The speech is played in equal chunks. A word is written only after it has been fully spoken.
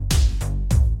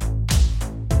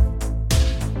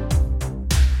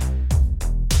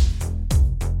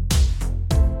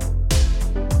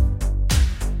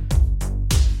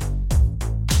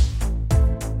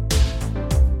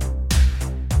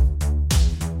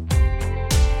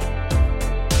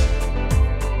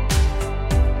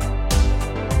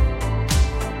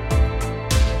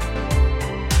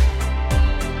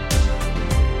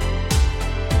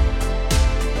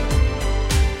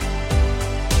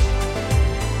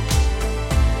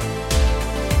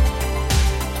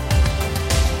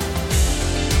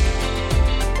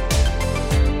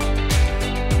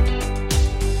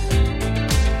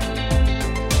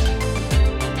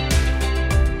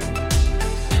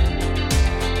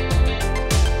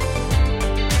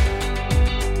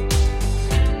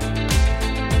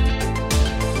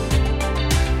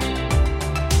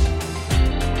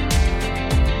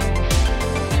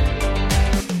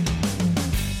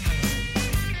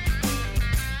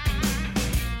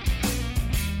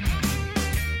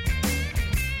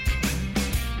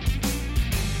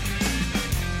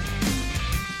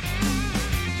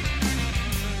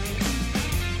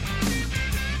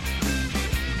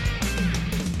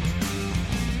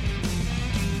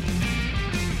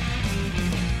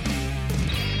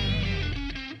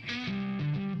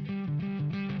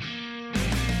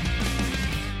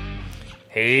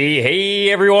Hey,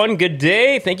 everyone. Good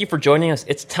day. Thank you for joining us.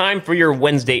 It's time for your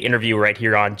Wednesday interview right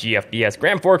here on GFBS,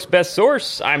 Grand Forks' best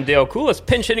source. I'm Dale Coulis,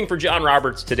 pinch hitting for John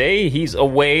Roberts today. He's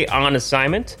away on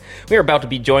assignment. We are about to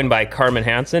be joined by Carma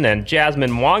Hanson and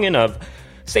Jasmine Wangen of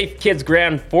Safe Kids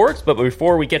Grand Forks, but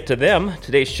before we get to them,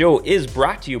 today's show is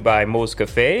brought to you by Moe's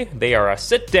Cafe. They are a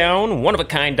sit-down,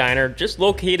 one-of-a-kind diner just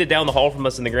located down the hall from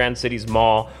us in the Grand Cities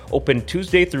Mall, open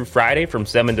Tuesday through Friday from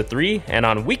 7 to 3, and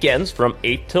on weekends from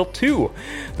 8 till 2.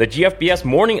 The GFBS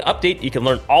Morning Update, you can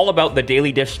learn all about the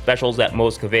daily dish specials at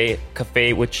Moe's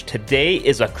Cafe, which today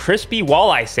is a crispy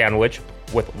walleye sandwich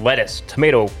with lettuce,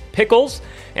 tomato, pickles,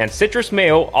 and citrus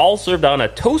mayo, all served on a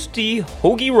toasty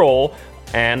hoagie roll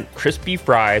and crispy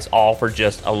fries, all for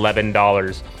just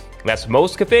 $11. That's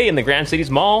Moe's Cafe in the Grand Cities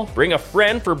Mall. Bring a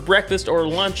friend for breakfast or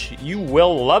lunch. You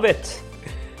will love it.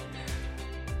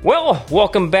 Well,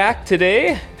 welcome back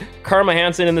today. Carma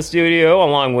Hanson in the studio,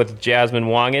 along with Jasmine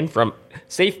Wangen from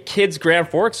Safe Kids Grand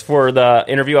Forks for the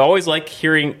interview. I always like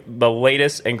hearing the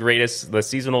latest and greatest, the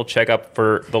seasonal checkup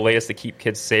for the latest to keep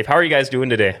kids safe. How are you guys doing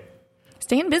today?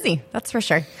 Staying busy, that's for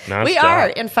sure. We are.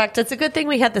 In fact, it's a good thing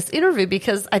we had this interview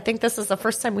because I think this is the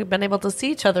first time we've been able to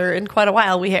see each other in quite a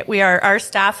while. Our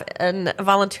staff and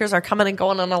volunteers are coming and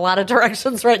going in a lot of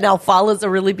directions right now. Fall is a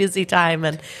really busy time,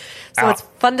 and so it's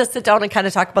fun to sit down and kind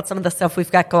of talk about some of the stuff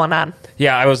we've got going on.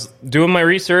 Yeah, I was doing my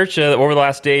research over the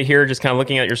last day here, just kind of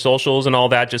looking at your socials and all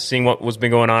that, just seeing what was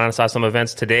been going on. I saw some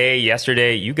events today,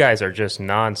 yesterday. You guys are just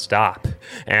nonstop.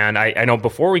 And I know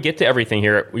before we get to everything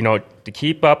here, to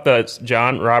keep up the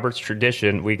John Roberts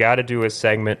tradition, we got to do a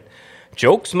segment,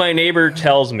 Jokes My Neighbor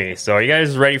Tells Me. So are you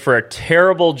guys ready for a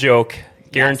terrible joke?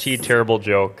 Guaranteed yes. Terrible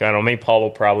joke. I don't know, maybe Paul will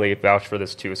probably vouch for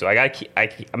this too. So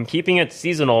I'm keeping it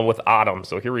seasonal with autumn.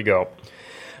 So here we go.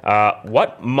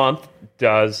 What month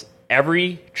does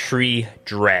every tree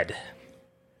dread?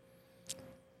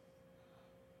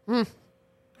 I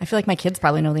feel like my kids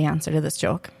probably know the answer to this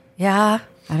joke. Yeah.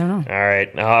 I don't know. All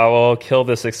right. We'll kill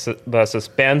the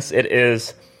suspense. It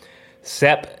is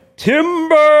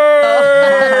September.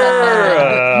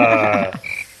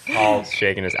 Paul's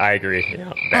shaking his. I agree.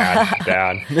 Yeah,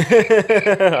 bad.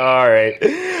 All right.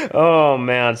 Oh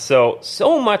man, so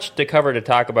much to cover to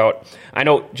talk about. I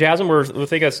know, Jasmine, we're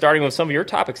thinking of starting with some of your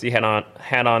topics you had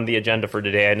on the agenda for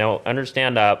today.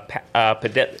 Understand.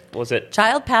 Was it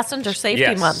Child Passenger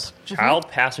Safety Month? Child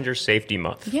Passenger Safety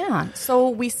Month. Yeah. So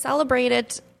we celebrate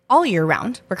it all year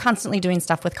round. We're constantly doing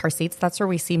stuff with car seats. That's where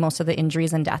we see most of the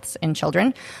injuries and deaths in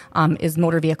children, is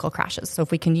motor vehicle crashes. So if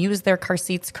we can use their car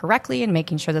seats correctly and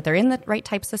making sure that they're in the right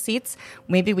types of seats,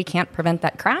 maybe we can't prevent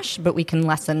that crash, but we can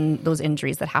lessen those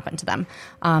injuries that happen to them.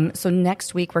 So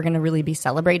next week, we're going to really be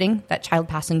celebrating that Child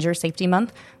Passenger Safety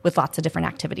Month with lots of different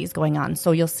activities going on.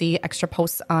 So you'll see extra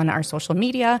posts on our social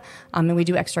media, and we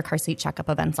do extra car seat checkup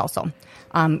events also.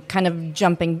 Kind of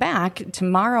jumping back,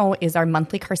 tomorrow is our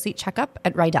monthly car seat checkup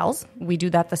at Rydell's. We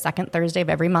do that the second Thursday of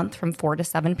every month from 4 to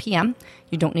 7 p.m.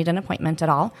 You don't need an appointment at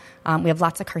all. We have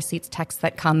lots of car seats techs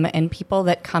that come, and people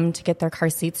that come to get their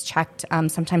car seats checked,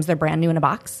 sometimes they're brand new in a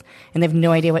box and they have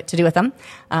no idea what to do with them.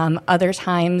 Other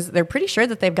times they're pretty sure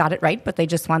that they've got it right, but they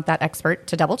just want that expert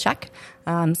to double check.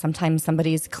 Sometimes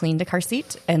somebody's cleaned a car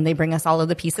seat and they bring us all of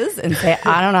the pieces and say,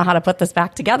 I don't know how to put this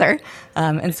back together.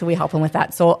 And so we help them with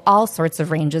that. So all sorts of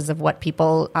ranges of what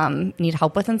people need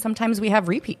help with. And sometimes we have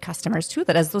repeat customers too,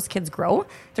 that as those kids grow,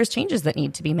 there's changes that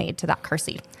need to be made to that car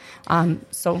seat.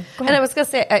 So go ahead. And I was going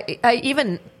to say,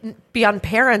 even beyond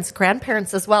parents,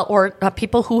 grandparents as well, or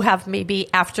people who have maybe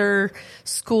after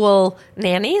school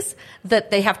nannies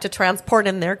that they have to transport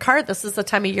in their car. This is the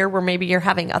time of year where maybe you're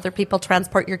having other people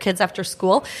transport your kids after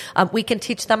school. We can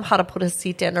teach them how to put a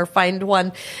seat in or find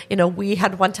one. We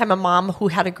had one time a mom who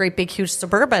had a great big, huge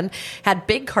Suburban, had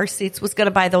big car seats, was going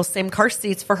to buy those same car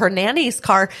seats for her nanny's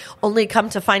car, only come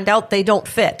to find out they don't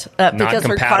fit because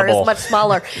her car is much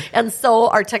smaller. And so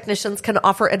our technicians can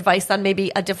offer advice on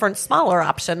maybe a different, smaller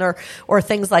option or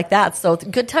things like that. So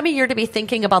good time of year to be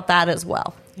thinking about that as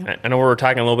well. I know we were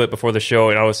talking a little bit before the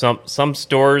show. Some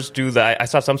stores do that. I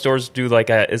saw some stores do like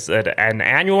an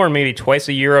annual or maybe twice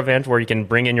a year event where you can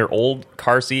bring in your old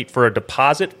car seat for a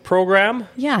deposit program.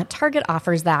 Yeah, Target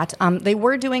offers that. They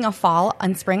were doing a fall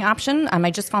and spring option.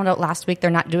 I just found out last week they're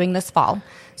not doing this fall.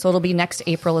 So it'll be next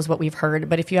April is what we've heard.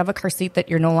 But if you have a car seat that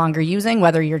you're no longer using,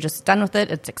 whether you're just done with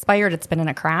it, it's expired, it's been in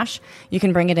a crash, you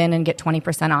can bring it in and get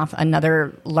 20% off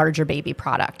another larger baby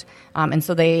product. And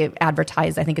so they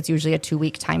advertise, I think it's usually a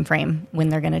 2-week time frame when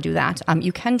they're going to do that.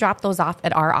 You can drop those off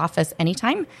at our office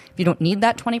anytime if you don't need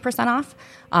that 20% off.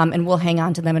 And we'll hang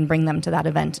on to them and bring them to that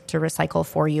event to recycle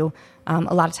for you.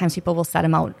 A lot of times people will set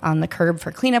them out on the curb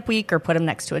for cleanup week or put them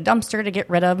next to a dumpster to get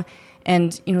rid of.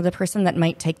 And, the person that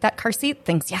might take that car seat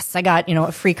thinks, yes, I got,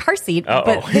 a free car seat,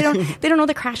 but they don't know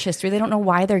the crash history. They don't know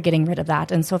why they're getting rid of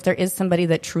that. And so if there is somebody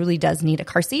that truly does need a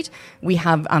car seat, we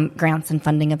have grants and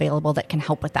funding available that can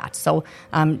help with that. So,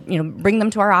 bring them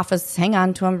to our office, hang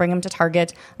on to them, bring them to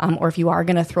Target, or if you are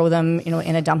going to throw them,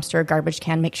 in a dumpster or garbage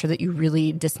can, make sure that you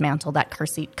really dismantle that car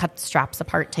seat, cut the straps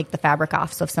apart, take the fabric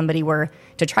off. So if somebody were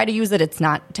to try to use it, it's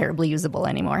not terribly usable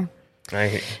anymore.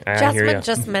 I Jasmine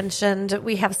just mentioned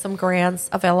we have some grants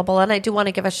available, and I do want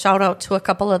to give a shout out to a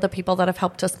couple of the people that have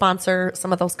helped to sponsor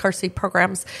some of those car seat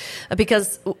programs,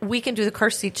 because we can do the car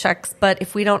seat checks, but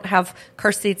if we don't have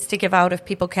car seats to give out, if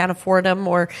people can't afford them,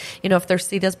 or if their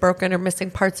seat is broken or missing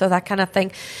parts or that kind of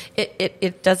thing,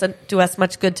 it doesn't do us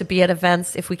much good to be at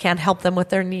events if we can't help them with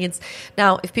their needs.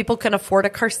 Now, if people can afford a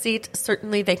car seat,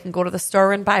 certainly they can go to the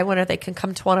store and buy one, or they can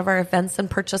come to one of our events and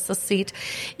purchase a seat.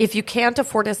 If you can't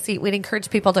afford a seat, we'd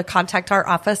encourage people to contact our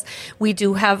office. We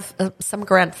do have some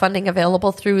grant funding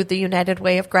available through the United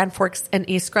Way of Grand Forks and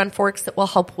East Grand Forks that will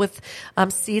help with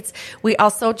seats. We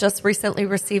also just recently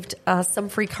received some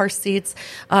free car seats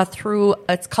through,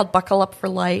 it's called Buckle Up for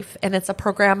Life, and it's a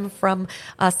program from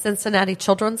Cincinnati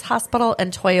Children's Hospital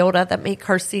and Toyota that make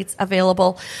car seats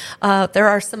available. There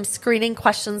are some screening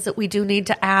questions that we do need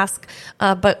to ask,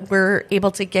 but we're able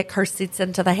to get car seats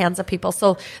into the hands of people.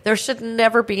 So there should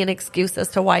never be an excuse as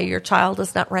to why your child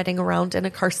is not riding around in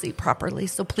a car seat properly.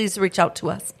 So please reach out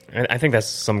to us. I think that's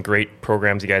some great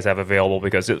programs you guys have available,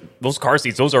 because those car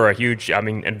seats, those are a huge,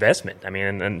 investment.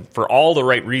 And for all the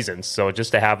right reasons. So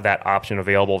just to have that option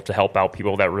available to help out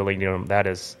people that really need them, that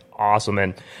is awesome.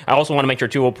 And I also want to make sure,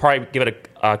 too, we'll probably give it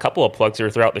a couple of plugs here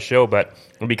throughout the show, but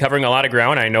we'll be covering a lot of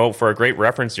ground. I know for a great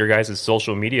reference, your guys'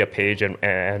 social media page and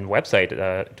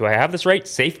website. Do I have this right?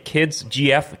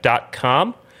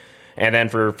 safekidsgf.com. And then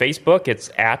for Facebook, it's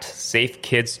at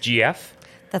SafeKidsGF.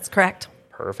 That's correct.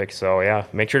 Perfect. So, yeah,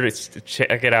 make sure to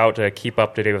check it out, to keep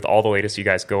up to date with all the latest you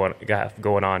guys got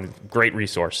going on. Great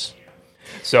resource.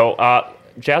 So,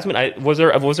 Jasmine, was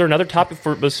there another topic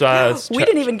for this? We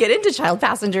didn't even get into Child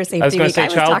Passenger Safety Week. I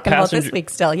was talking about this week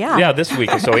still, yeah. Yeah, this week.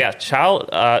 So, yeah,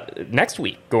 next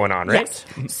week going on, right?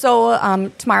 Yes. So,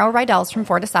 tomorrow, Rydell's from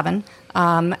 4 to 7.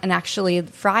 And actually,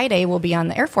 Friday will be on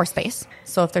the Air Force Base.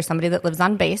 So if there's somebody that lives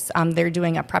on base, they're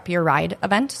doing a Prep Your Ride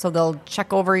event. So they'll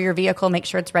check over your vehicle, make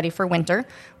sure it's ready for winter.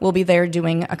 We'll be there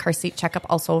doing a car seat checkup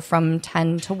also from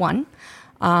 10 to 1.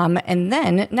 And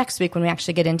then next week, when we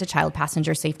actually get into Child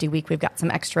Passenger Safety Week, we've got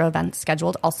some extra events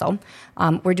scheduled also.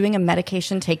 We're doing a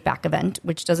medication take-back event,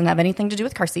 which doesn't have anything to do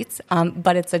with car seats,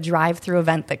 but it's a drive-through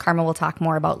event that Carma will talk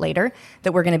more about later,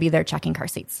 that we're going to be there checking car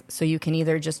seats. So you can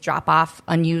either just drop off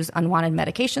unused, unwanted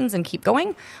medications and keep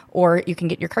going, or you can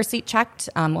get your car seat checked.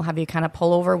 We'll have you kind of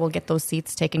pull over. We'll get those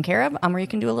seats taken care of, or you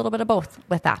can do a little bit of both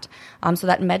with that. So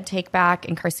that med take-back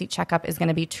and car seat checkup is going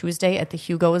to be Tuesday at the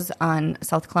Hugo's on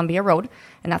South Columbia Road.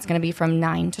 And that's going to be from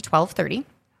 9 to 12:30.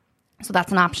 So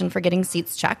that's an option for getting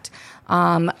seats checked.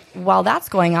 While that's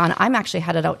going on, I'm actually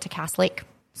headed out to Cass Lake.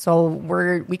 So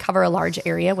we cover a large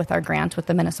area with our grant with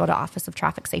the Minnesota Office of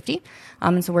Traffic Safety.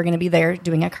 And so we're going to be there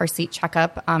doing a car seat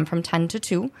checkup from 10 to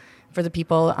 2 for the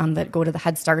people that go to the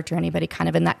Head Start or anybody kind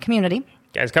of in that community. You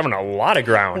guys covering a lot of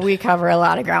ground. We cover a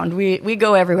lot of ground. We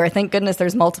go everywhere. Thank goodness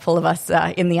there's multiple of us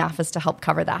in the office to help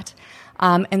cover that.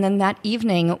 And then that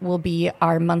evening will be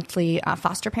our monthly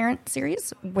foster parent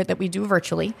series that we do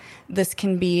virtually. This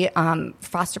can be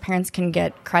foster parents can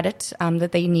get credit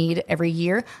that they need every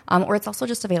year, or it's also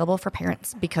just available for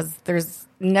parents because there's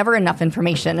never enough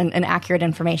information and accurate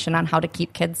information on how to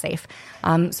keep kids safe.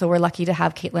 So we're lucky to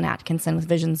have Caitlin Atkinson with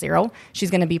Vision Zero. She's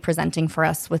going to be presenting for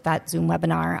us with that Zoom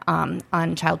webinar on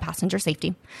child passenger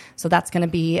safety. So that's going to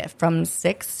be from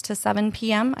 6 to 7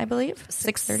 p.m., I believe.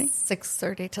 6:30?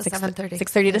 6:30 to 7:30.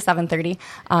 6:30 to 7:30.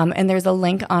 And there's a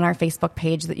link on our Facebook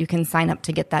page that you can sign up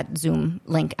to get that Zoom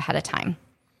link ahead of time.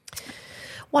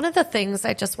 One of the things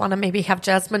I just want to maybe have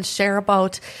Jasmine share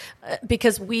about,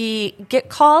 because we get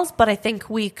calls, but I think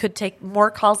we could take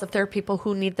more calls if there are people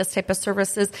who need this type of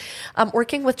services,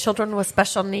 working with children with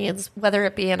special needs, whether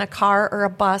it be in a car or a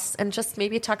bus, and just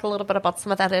maybe talk a little bit about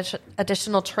some of that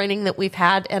additional training that we've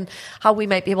had and how we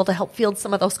might be able to help field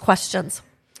some of those questions.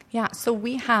 Yeah, so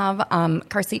we have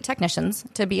car seat technicians.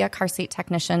 To be a car seat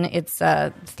technician, it's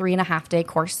a 3.5-day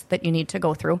course that you need to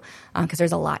go through because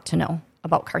there's a lot to know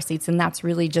about car seats, and that's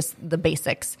really just the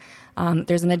basics.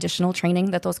 There's an additional training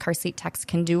that those car seat techs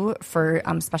can do for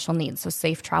special needs, so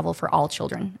safe travel for all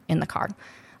children in the car.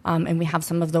 And we have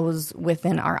some of those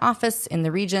within our office in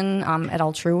the region at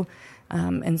All True.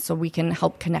 And so we can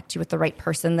help connect you with the right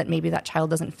person that maybe that child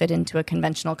doesn't fit into a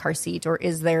conventional car seat, or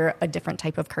is there a different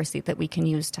type of car seat that we can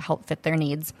use to help fit their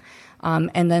needs?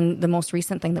 And then the most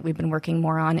recent thing that we've been working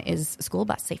more on is school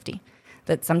bus safety.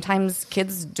 That sometimes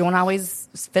kids don't always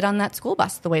fit on that school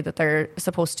bus the way that they're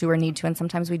supposed to or need to, and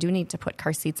sometimes we do need to put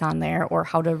car seats on there, or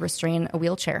how to restrain a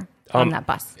wheelchair on that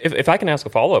bus. If I can ask a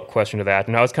follow-up question to that,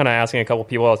 and I was kind of asking a couple of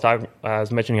people, I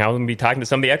was mentioning how I'm going to be talking to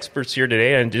some of the experts here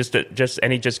today, and just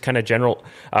any kind of general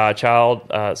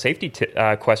child safety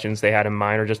questions they had in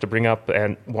mind, or just to bring up,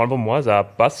 and one of them was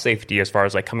bus safety, as far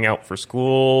as like coming out for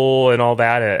school and all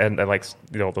that, and like,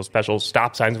 you know, those special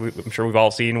stop signs I'm sure we've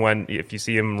all seen when, if you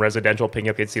see them residential picking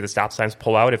up, you'd see the stop signs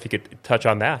pull out. If you could touch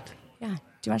on that. Yeah.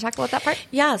 Do you want to talk about that part?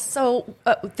 Yeah, so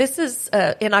this is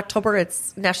in October,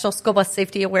 it's National School Bus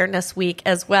Safety Awareness Week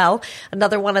as well.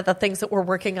 Another one of the things that we're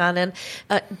working on. And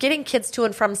getting kids to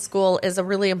and from school is a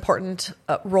really important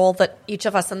role that each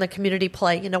of us in the community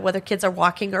play. You know, whether kids are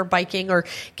walking or biking or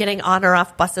getting on or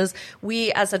off buses,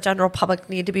 we as a general public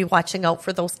need to be watching out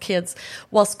for those kids.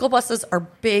 While school buses are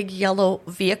big yellow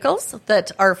vehicles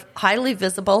that are highly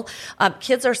visible,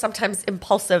 kids are sometimes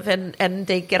impulsive and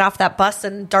they get off that bus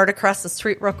and dart across the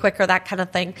street real quick or that kind of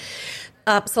thing.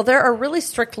 So there are really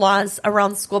strict laws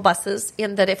around school buses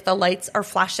in that if the lights are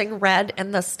flashing red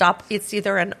and the stop, it's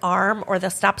either an arm or the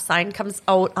stop sign comes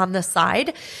out on the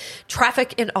side,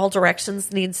 traffic in all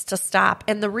directions needs to stop.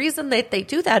 And the reason that they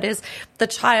do that is the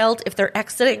child, if they're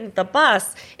exiting the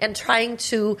bus and trying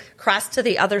to cross to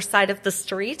the other side of the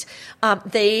street,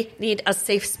 they need a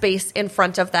safe space in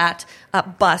front of that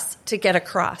bus to get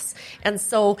across. And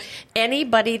so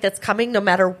anybody that's coming, no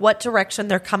matter what direction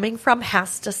they're coming from,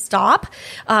 has to stop.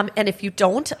 And if you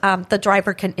don't, the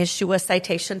driver can issue a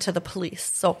citation to the police.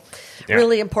 So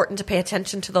really important to pay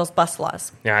attention to those bus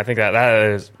laws. Yeah, I think that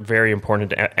is very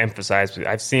important to emphasize.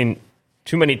 I've seen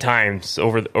too many times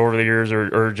over the years,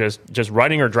 or just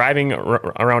running or driving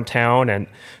around town, and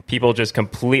people just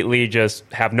completely just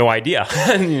have no idea.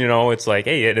 You know, it's like,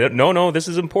 hey, no, this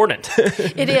is important.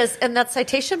 It is, and that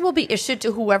citation will be issued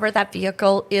to whoever that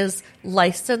vehicle is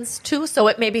licensed to. So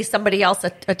it may be somebody else,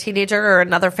 a teenager or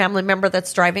another family member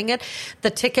that's driving it. The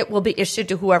ticket will be issued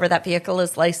to whoever that vehicle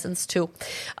is licensed to.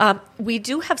 We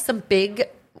do have some big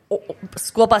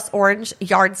school bus orange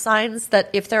yard signs that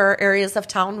if there are areas of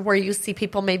town where you see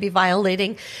people maybe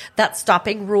violating that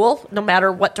stopping rule, no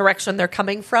matter what direction they're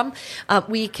coming from,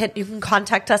 you can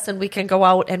contact us and we can go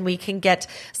out and we can get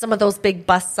some of those big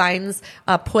bus signs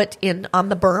put in on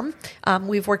the berm.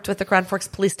 We've worked with the Grand Forks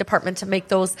Police Department to make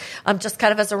those just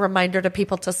kind of as a reminder to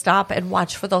people to stop and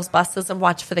watch for those buses and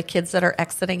watch for the kids that are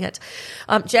exiting it.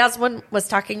 Jasmine was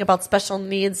talking about special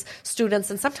needs students,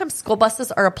 and sometimes school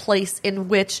buses are a place in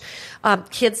which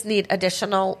kids need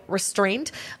additional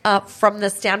restraint from the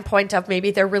standpoint of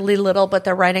maybe they're really little, but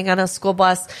they're riding on a school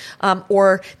bus,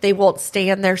 or they won't stay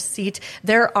in their seat.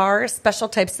 There are special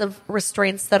types of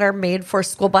restraints that are made for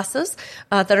school buses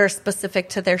that are specific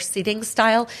to their seating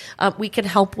style. We can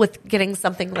help with getting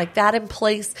something like that in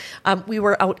place. We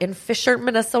were out in Fisher,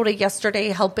 Minnesota yesterday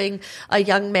helping a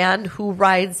young man who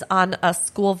rides on a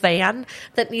school van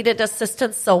that needed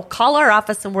assistance. So call our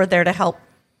office and we're there to help.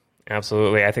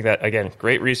 Absolutely. I think that, again,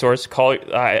 great resource. Call.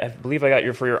 I believe I got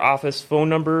your office phone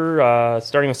number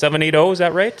starting with 780. Is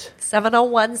that right?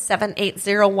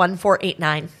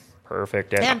 701-780-1489.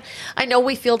 Perfect. And I know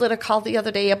we fielded a call the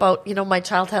other day about, my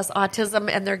child has autism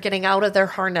and they're getting out of their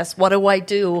harness. What do I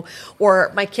do? Or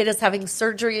my kid is having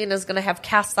surgery and is going to have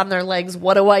casts on their legs.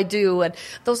 What do I do? And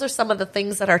those are some of the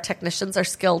things that our technicians are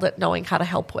skilled at knowing how to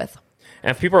help with. And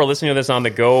if people are listening to this on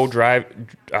the go, drive,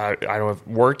 I don't know,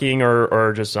 working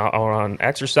or just on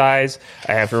exercise,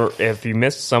 if you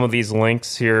missed some of these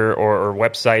links here or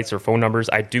websites or phone numbers,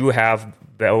 I do have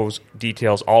those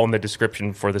details all in the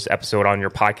description for this episode on your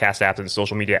podcast apps and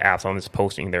social media apps on this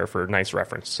posting there for nice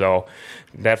reference. So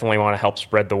definitely want to help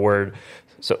spread the word.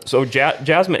 So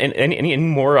Jasmine, any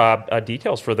more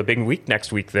details for the big week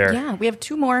next week there? Yeah, we have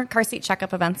 2 more car seat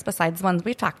checkup events besides the ones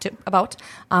we've talked about.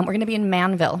 We're going to be in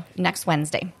Manville next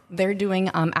Wednesday. They're doing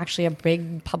actually a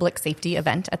big public safety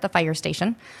event at the fire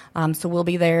station. So we'll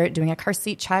be there doing a car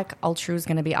seat check. Altru is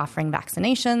going to be offering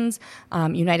vaccinations.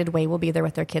 United Way will be there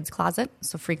with their kids' closet.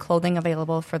 So free clothing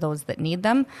available for those that need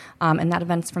them. And that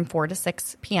event's from 4 to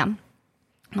 6 p.m.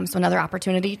 So another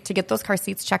opportunity to get those car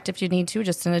seats checked if you need to,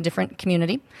 just in a different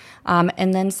community.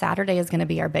 And then Saturday is going to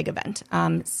be our big event.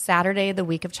 Saturday, the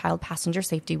week of Child Passenger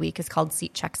Safety Week, is called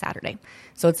Seat Check Saturday.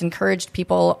 So it's encouraged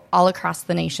people all across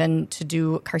the nation to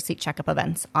do car seat checkup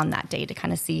events on that day to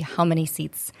kind of see how many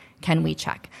seats can we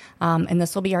check. And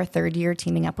this will be our 3rd year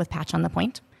teaming up with Patch on the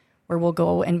Point, where we'll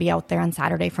go and be out there on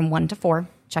Saturday from 1 to 4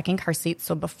 checking car seats.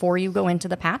 So before you go into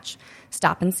the patch,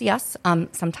 stop and see us.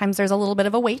 Sometimes there's a little bit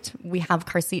of a wait. We have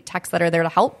car seat techs that are there to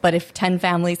help, but if 10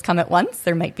 families come at once,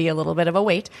 there might be a little bit of a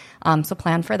wait. So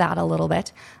plan for that a little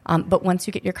bit. But once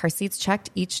you get your car seats checked,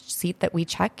 each seat that we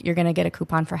check, you're going to get a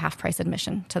coupon for half price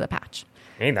admission to the patch.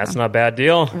 Hey, that's not a bad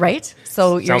deal. Right?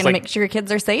 So you're going to like, make sure your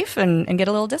kids are safe and get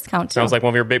a little discount too. Sounds like one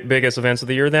of your biggest events of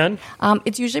the year then?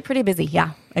 It's usually pretty busy,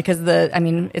 yeah. Because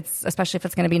it's especially if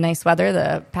it's going to be nice weather,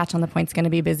 the patch on the point's going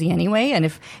to be busy anyway. And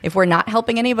if we're not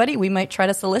helping anybody, we might try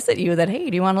to solicit you that, hey,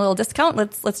 do you want a little discount?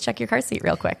 Let's check your car seat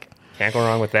real quick. Can't go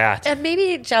wrong with that. And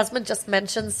maybe Jasmine just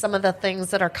mentioned some of the things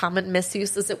that are common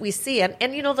misuses that we see. And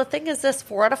the thing is this,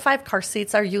 4 out of 5 car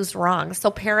seats are used wrong.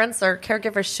 So parents or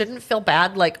caregivers shouldn't feel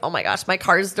bad like, oh my gosh, my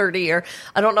car's dirty, or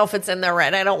I don't know if it's in there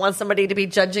right. I don't want somebody to be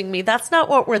judging me. That's not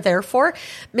what we're there for.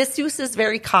 Misuse is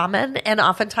very common. And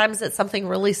oftentimes it's something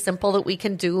really simple that we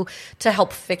can do to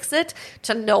help fix it,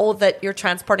 to know that you're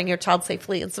transporting your child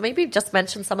safely. And so maybe just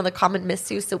mention some of the common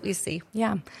misuse that we see.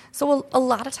 Yeah. So a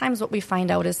lot of times what we find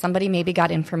out is somebody maybe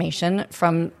got information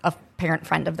from a parent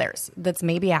friend of theirs that's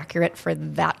maybe accurate for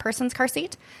that person's car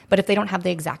seat. But if they don't have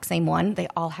the exact same one, they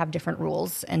all have different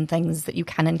rules and things that you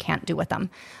can and can't do with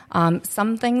them.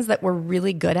 Some things that we're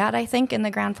really good at, I think, in the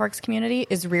Grand Forks community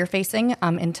is rear facing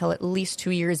until at least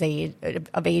 2 years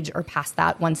of age or past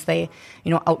that, once they,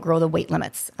 outgrow the weight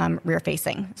limits, rear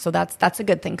facing. So that's a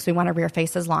good thing, because we want to rear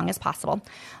face as long as possible.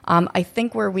 I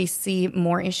think where we see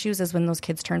more issues is when those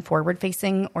kids turn forward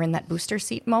facing or in that booster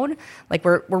seat mode. Like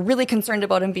we're really concerned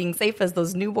about them being safe as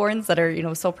those newborns that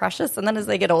are, so precious. And then as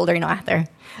they get older,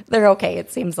 they're okay,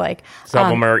 it seems like. Some of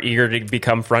them are eager to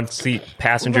become front seat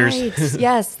passengers. Right.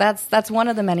 Yes, that's one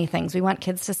of the many things. We want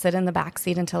kids to sit in the back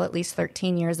seat until at least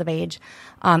 13 years of age.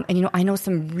 And I know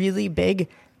some really big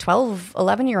 12,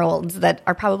 11-year-olds that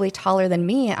are probably taller than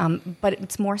me, but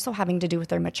it's more so having to do with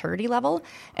their maturity level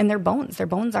and their bones. Their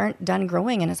bones aren't done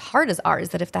growing and as hard as ours,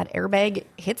 that if that airbag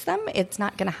hits them, it's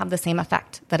not going to have the same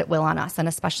effect that it will on us, and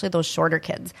especially those shorter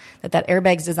kids, that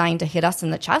airbag's designed to hit us in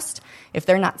the chest. If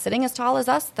they're not sitting as tall as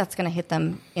us, that's going to hit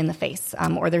them in the face,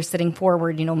 or they're sitting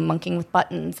forward, monkeying with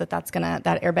buttons, that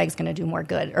airbag's going to do more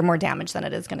good or more damage than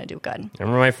it is going to do good. I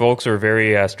remember my folks were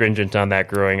very stringent on that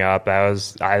growing up. I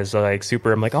was like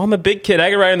super, I'm like, oh, I'm a big kid, I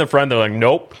can ride in the front. They're like,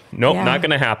 nope, yeah. Not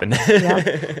going to happen.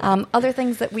 Yeah. Other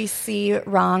things that we see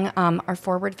wrong are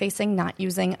forward facing, not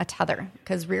using a tether,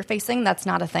 because rear facing, that's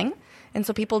not a thing. And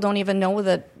so people don't even know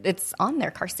that it's on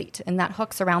their car seat, and that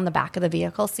hooks around the back of the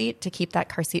vehicle seat to keep that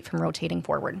car seat from rotating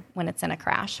forward when it's in a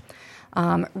crash.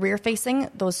 Rear facing,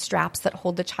 those straps that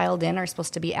hold the child in are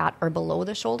supposed to be at or below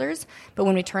the shoulders, but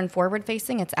when we turn forward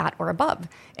facing, it's at or above.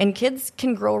 And kids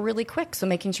can grow really quick, so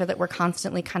making sure that we're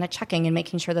constantly kind of checking and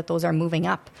making sure that those are moving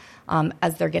up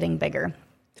as they're getting bigger.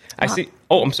 I see.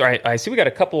 Oh, I'm sorry. I see we got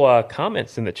a couple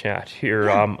comments in the chat here.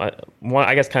 Yeah. One,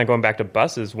 I guess, kind of going back to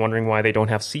buses, wondering why they don't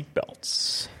have seat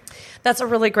belts. That's a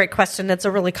really great question. It's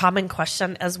a really common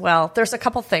question as well. There's a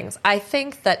couple things. I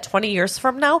think that 20 years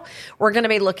from now, we're going to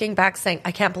be looking back saying,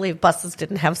 I can't believe buses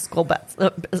didn't have school belts,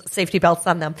 safety belts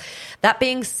on them. That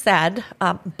being said,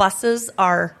 buses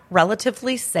are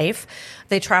relatively safe.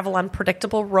 They travel on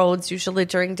predictable roads, usually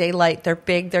during daylight. They're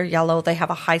big, they're yellow, they have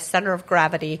a high center of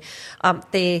gravity.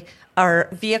 They are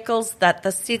vehicles that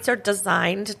the seats are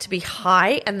designed to be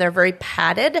high, and they're very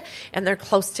padded, and they're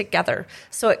close together.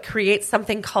 So it creates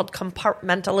something called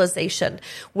compartmentalization,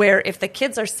 where if the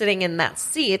kids are sitting in that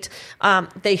seat,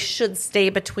 they should stay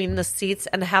between the seats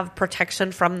and have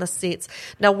protection from the seats.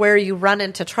 Now, where you run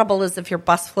into trouble is if your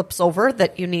bus flips over,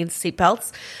 that you need seat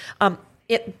belts.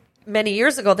 Many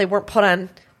years ago, they weren't put on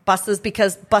buses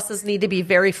because buses need to be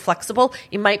very flexible.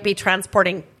 You might be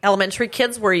transporting elementary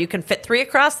kids where you can fit 3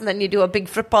 across, and then you do a big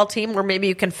football team where maybe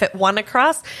you can fit 1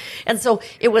 across. And so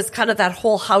it was kind of that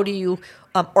whole, how do you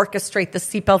orchestrate the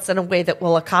seatbelts in a way that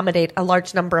will accommodate a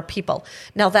large number of people?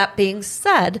 Now, that being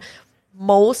said,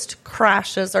 most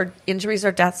crashes or injuries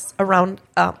or deaths around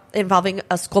involving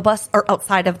a school bus or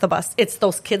outside of the bus. It's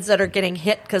those kids that are getting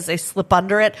hit because they slip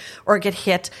under it, or get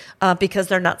hit because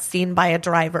they're not seen by a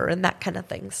driver and that kind of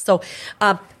thing. So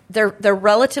they're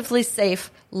relatively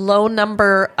safe, low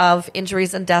number of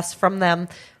injuries and deaths from them.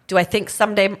 Do I think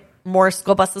someday more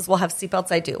school buses will have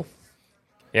seatbelts? I do.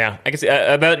 Yeah, I guess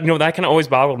that kind of always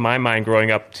boggled my mind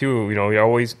growing up too. You're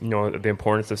always the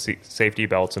importance of safety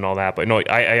belts and all that. But no,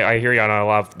 I hear you on a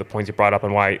lot of the points you brought up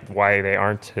and why they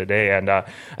aren't today. And I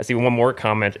see one more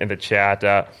comment in the chat.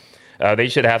 They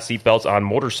should have seat belts on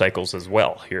motorcycles as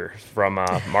well. Here from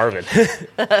Marvin.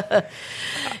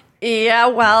 Yeah,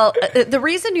 well, the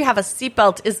reason you have a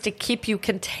seatbelt is to keep you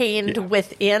contained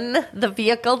within the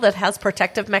vehicle that has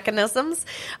protective mechanisms.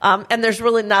 And there's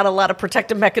really not a lot of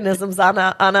protective mechanisms on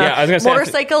a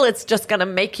motorcycle. It's just going to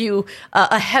make you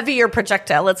a heavier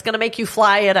projectile. It's going to make you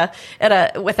fly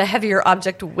with a heavier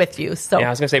object with you. So yeah, I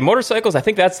was going to say motorcycles. I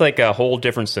think that's like a whole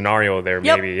different scenario there,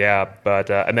 maybe. Yeah, but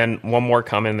and then one more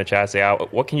comment in the chat. Say,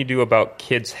 what can you do about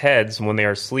kids' heads when they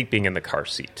are sleeping in the car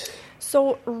seat?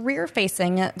 So rear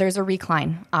facing, there's a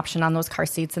recline option on those car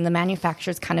seats, and the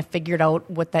manufacturers kind of figured out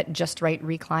what that just right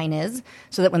recline is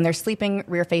so that when they're sleeping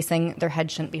rear facing, their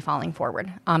head shouldn't be falling forward.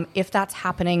 If that's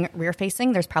happening rear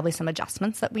facing, there's probably some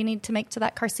adjustments that we need to make to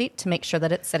that car seat to make sure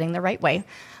that it's sitting the right way.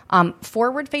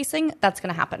 Forward facing, that's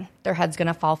going to happen. Their head's going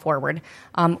to fall forward.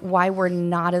 Why we're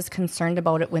not as concerned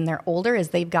about it when they're older is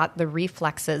they've got the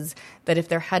reflexes that if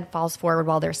their head falls forward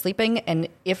while they're sleeping, and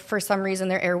if for some reason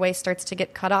their airway starts to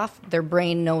get cut off, their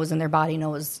brain knows and their body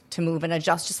knows to move and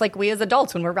adjust, just like we as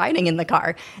adults when we're riding in the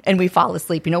car and we fall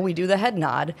asleep. We do the head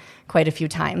nod quite a few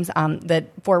times. That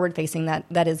forward facing,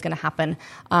 that is going to happen.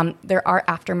 There are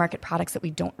aftermarket products that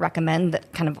we don't recommend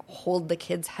that kind of hold the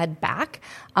kid's head back.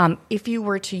 If you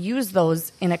were to use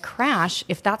those in a crash,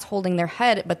 if that's holding their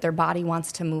head but their body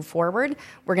wants to move forward,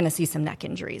 we're going to see some neck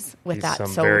injuries with that.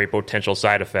 Some very potential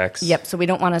side effects. Yep. So we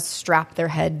don't want to strap their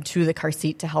head to the car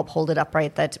seat to help hold it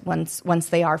upright. That once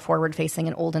they are forward facing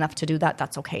and old enough to do that,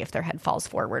 that's okay if their head falls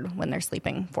forward when they're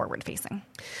sleeping forward facing.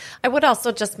 I would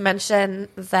also just mention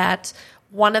that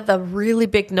one of the really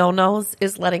big no-nos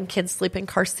is letting kids sleep in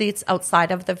car seats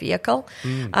outside of the vehicle.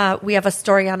 We have a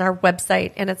story on our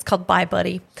website, and it's called Bye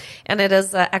Buddy. And it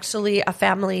is actually a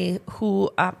family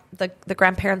who the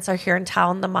grandparents are here in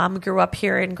town. The mom grew up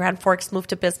here in Grand Forks,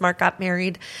 moved to Bismarck, got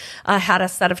married, had a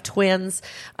set of twins.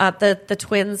 The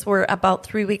twins were about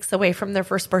 3 weeks away from their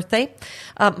first birthday.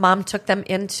 Mom took them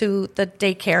into the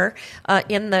daycare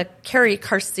in the carry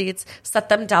car seats, set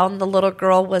them down. The little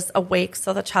girl was awake,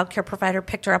 so the child care provider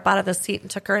picked her up out of the seat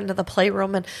and took her into the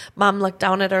playroom, and mom looked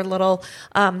down at her little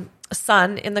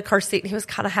son in the car seat, and he was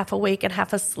kind of half awake and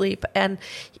half asleep, and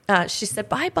she said,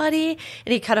 "Bye, buddy,"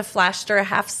 and he kind of flashed her a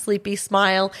half sleepy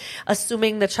smile,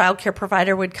 assuming the child care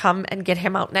provider would come and get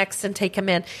him out next and take him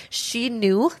in. She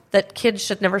knew that kids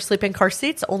should never sleep in car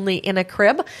seats, only in a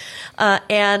crib,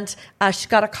 and she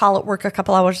got a call at work a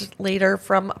couple hours later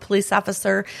from a police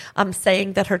officer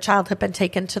saying that her child had been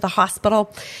taken to the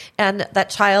hospital, and that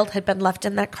child had been left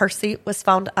in that car seat, was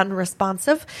found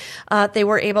unresponsive. They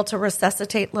were able to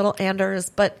resuscitate little Anders,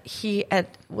 but he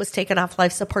was taken off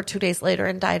life support 2 days later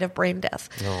and died of brain death.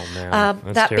 Oh, man.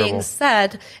 That's that terrible. being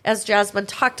said, as Jasmine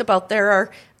talked about, there are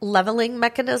leveling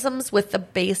mechanisms with the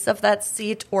base of that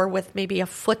seat or with maybe a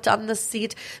foot on the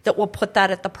seat that will put that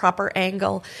at the proper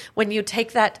angle. When you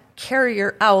take that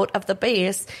carrier out of the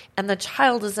base and the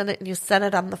child is in it and you set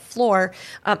it on the floor,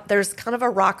 there's kind of a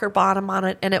rocker bottom on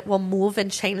it, and it will move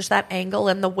and change that angle,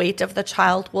 and the weight of the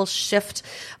child will shift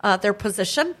their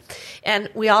position. And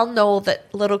we all know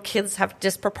that little kids have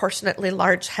disproportionately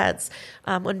large heads.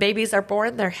 When babies are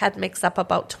born, their head makes up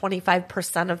about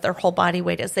 25% of their whole body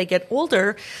weight. As they get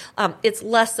older, it's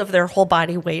less of their whole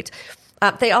body weight.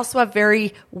 They also have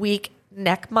very weak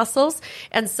neck muscles.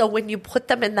 And so when you put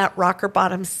them in that rocker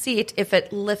bottom seat, if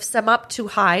it lifts them up too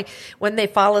high, when they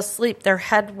fall asleep, their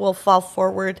head will fall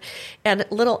forward. And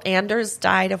little Anders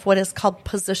died of what is called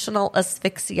positional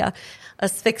asphyxia.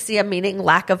 Asphyxia meaning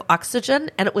lack of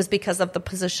oxygen, and it was because of the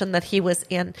position that he was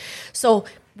in. So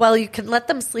while you can let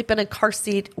them sleep in a car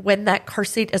seat, when that car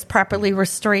seat is properly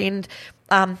restrained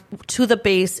to the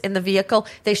base in the vehicle,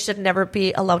 they should never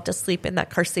be allowed to sleep in that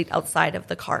car seat outside of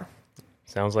the car.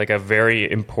 Sounds like a very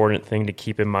important thing to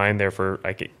keep in mind there for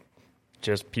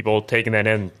just people taking that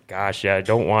in. Gosh, yeah, I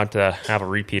don't want to have a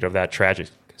repeat of that tragic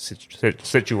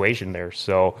situation there.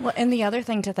 So, well, and the other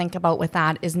thing to think about with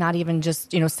that is not even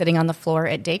just, sitting on the floor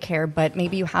at daycare, but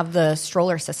maybe you have the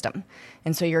stroller system.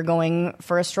 And so you're going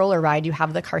for a stroller ride, you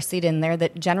have the car seat in there,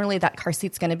 that generally that car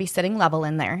seat's going to be sitting level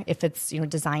in there if it's,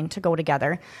 designed to go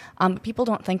together. People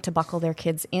don't think to buckle their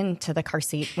kids into the car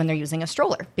seat when they're using a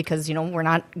stroller because, we're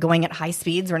not going at high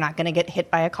speeds. We're not going to get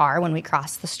hit by a car when we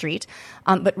cross the street.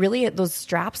 But really those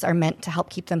straps are meant to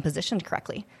help keep them positioned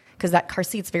correctly, because that car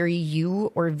seat's very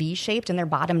U or V shaped, and their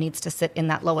bottom needs to sit in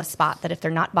that lowest spot, that if they're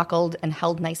not buckled and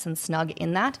held nice and snug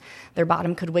in that, their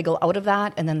bottom could wiggle out of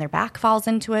that, and then their back falls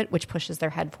into it, which pushes their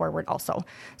head forward also.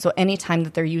 So anytime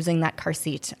that they're using that car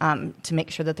seat, to make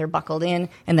sure that they're buckled in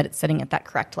and that it's sitting at that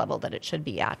correct level that it should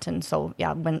be at. And so,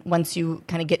 yeah, once you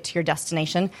kind of get to your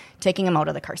destination, taking them out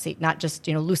of the car seat, not just,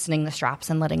 loosening the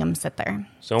straps and letting them sit there.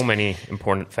 So many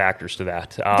important factors to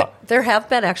that. There have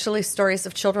been actually stories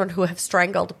of children who have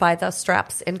strangled by by the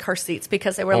straps in car seats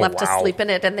because they were left to sleep in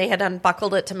it, and they had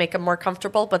unbuckled it to make them more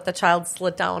comfortable, but the child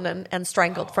slid down and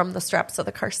strangled from the straps of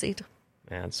the car seat.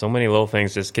 Man, so many little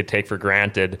things just could take for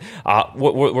granted.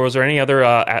 Was there any other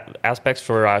aspects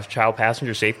for Child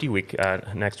Passenger Safety Week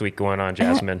next week going on,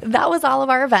 Jasmine? That was all of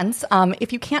our events.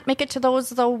 If you can't make it to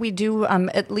those, though, we do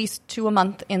at least 2 a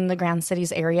month in the Grand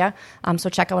Cities area. So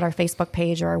check out our Facebook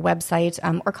page or our website,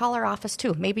 or call our office,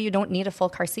 too. Maybe you don't need a full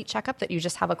car seat checkup, that you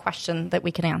just have a question that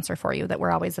we can answer for you, that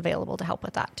we're always available to help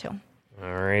with that, too.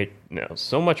 All right. Now,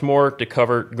 so much more to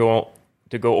cover.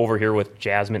 To go over here with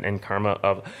Jasmine and Carma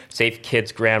of Safe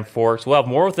Kids Grand Forks. We'll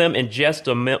have more with them in just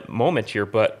a moment here,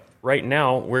 but right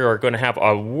now we are going to have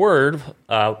a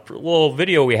little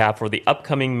video we have for the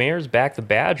upcoming Mayor's Back the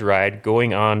Badge ride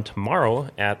going on tomorrow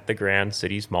at the Grand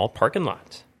Cities Mall parking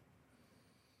lot.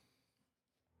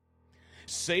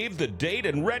 Save the date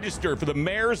and register for the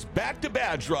Mayor's Back to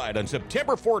Badge ride on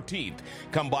September 14th.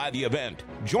 Come by the event,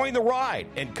 join the ride,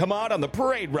 and come out on the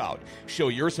parade route. Show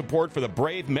your support for the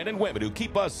brave men and women who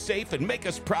keep us safe and make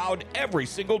us proud every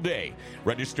single day.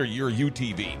 Register your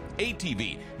UTV,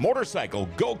 ATV, motorcycle,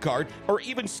 go-kart, or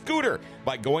even scooter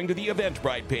by going to the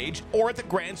Eventbrite page or at the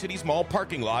Grand Cities Mall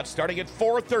parking lot starting at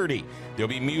 4:30. There'll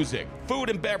be music, food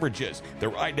and beverages. The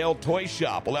Rydell Toy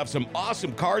Shop will have some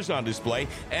awesome cars on display,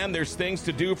 and there's things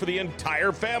to do for the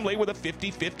entire family with a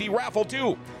 50-50 raffle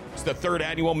too. It's the 3rd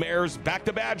annual Mayor's Back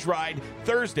to Badge ride,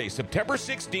 Thursday, September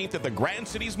 16th at the Grand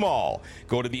Cities Mall.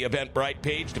 Go to the Eventbrite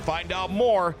page to find out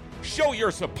more. Show your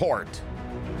support.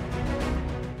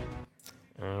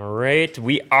 All right,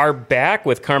 we are back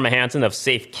with Carma Hanson of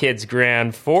Safe Kids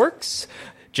Grand Forks.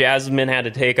 Jasmine had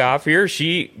to take off here.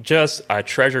 She just a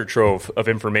treasure trove of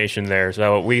information there.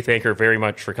 So we thank her very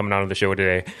much for coming on to the show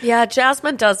today. Yeah,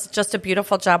 Jasmine does just a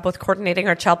beautiful job with coordinating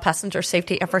our child passenger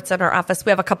safety efforts in our office.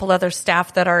 We have a couple other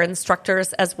staff that are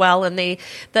instructors as well, and the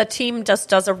team just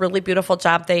does a really beautiful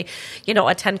job. They,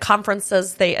 attend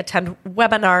conferences, they attend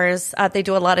webinars, they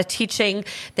do a lot of teaching.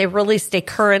 They really stay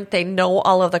current. They know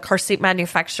all of the car seat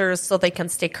manufacturers, so they can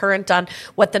stay current on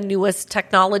what the newest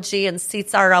technology and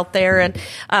seats are out there. And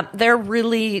they're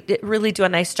really do a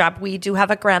nice job. We do have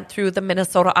a grant through the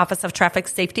Minnesota Office of Traffic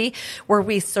Safety where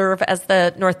we serve as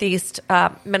the Northwest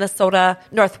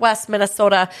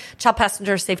Minnesota Child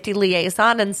Passenger Safety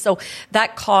Liaison. And so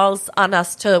that calls on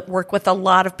us to work with a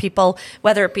lot of people,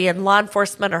 whether it be in law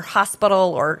enforcement or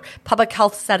hospital or public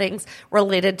health settings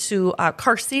related to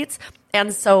car seats.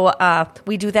 And so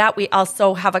we do that. We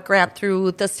also have a grant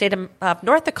through the state of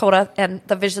North Dakota and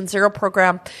the Vision Zero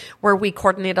program where we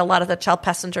coordinate a lot of the child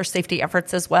passenger safety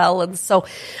efforts as well. And so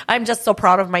I'm just so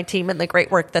proud of my team and the great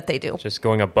work that they do. Just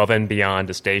going above and beyond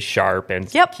to stay sharp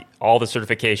and all the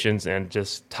certifications and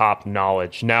just top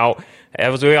knowledge. Now,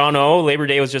 as we all know, Labor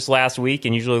Day was just last week,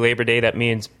 and usually Labor Day, that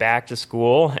means back to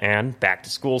school and back to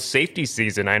school safety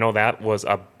season. I know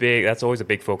that's always a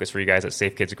big focus for you guys at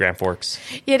Safe Kids Grand Forks.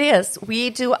 It is. We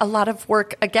do a lot of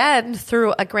work, again,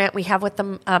 through a grant we have with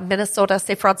the Minnesota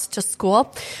Safe Routes to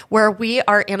School, where we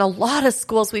are in a lot of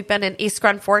schools. We've been in East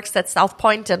Grand Forks at South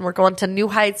Point, and we're going to New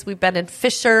Heights. We've been in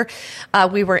Fisher.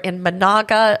 We were in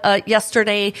Monaga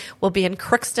yesterday. We'll be in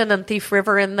Crookston and Thief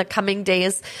River in the coming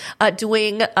days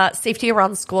doing safety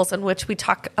around schools, in which we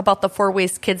talk about the 4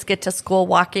 ways kids get to school: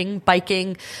 walking,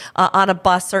 biking, on a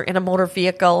bus or in a motor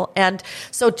vehicle. And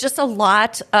so just a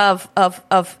lot of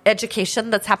education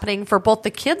that's happening for both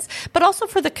the kids, but also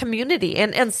for the community.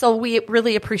 And so we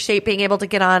really appreciate being able to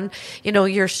get on,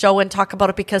 your show and talk about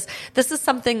it, because this is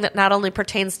something that not only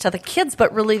pertains to the kids,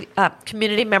 but really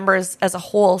community members as a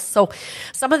whole. So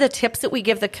some of the tips that we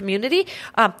give the community,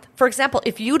 for example,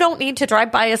 if you don't need to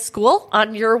drive by a school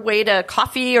on your way to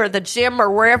coffee or the gym or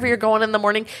wherever you're going in the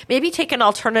morning, maybe take an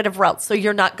alternative route so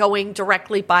you're not going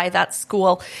directly by that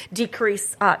school.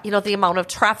 Decrease, the amount of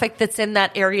traffic that's in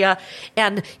that area,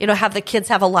 and, have the kids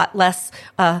have a lot less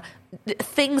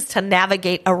things to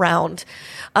navigate around.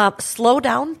 Slow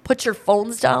down, put your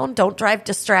phones down, don't drive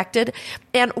distracted,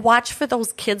 and watch for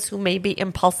those kids who may be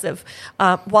impulsive.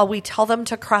 While we tell them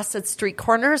to cross at street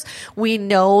corners, we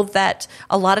know that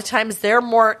a lot of times they're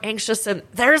more anxious and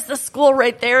there's the school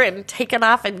right there and taking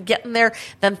off and getting there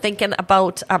than thinking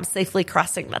about safely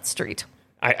crossing that street.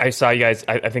 I saw you guys,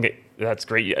 I think that's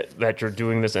great that you're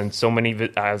doing this, and so many.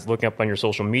 I was looking up on your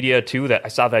social media too. That I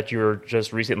saw that you were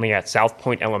just recently at South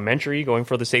Point Elementary, going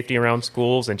for the safety around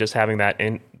schools, and just having that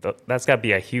in. That's got to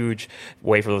be a huge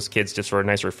way for those kids, just for a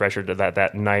nice refresher to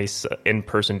that nice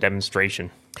in-person demonstration.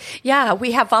 Yeah,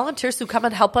 we have volunteers who come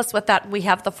and help us with that. We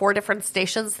have the 4 different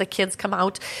stations. The kids come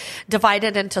out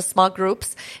divided into small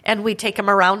groups, and we take them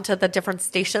around to the different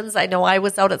stations. I know I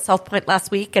was out at South Point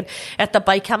last week, and at the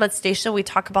bike helmet station, we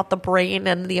talk about the brain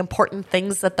and the important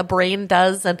things that the brain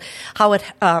does and how it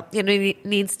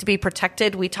needs to be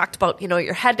protected. We talked about,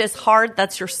 your head is hard,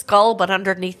 that's your skull, but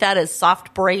underneath that is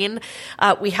soft brain.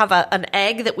 We have an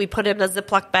egg that we put in a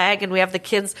Ziploc bag, and we have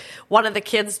one of the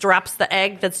kids drops the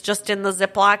egg that's just in the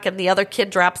Ziploc, and the other kid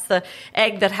drops the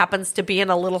egg that happens to be in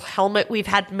a little helmet we've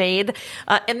had made.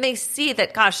 And they see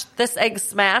that, gosh, this egg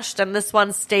smashed and this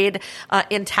one stayed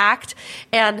intact.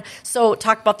 And so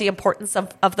talk about the importance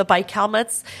of the bike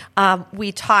helmets.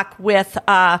 We talk with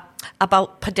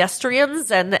about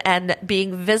pedestrians and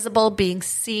being visible, being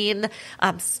seen,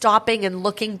 stopping and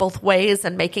looking both ways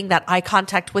and making that eye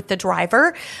contact with the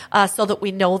driver so that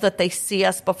we know that they see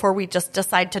us before we just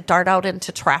decide to dart out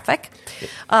into traffic.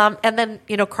 And then,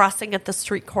 crossing at the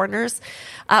street corners.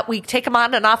 We take them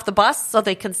on and off the bus so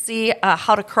they can see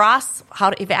how to cross, how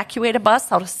to evacuate a bus,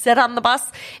 how to sit on the bus.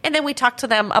 And then we talk to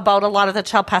them about a lot of the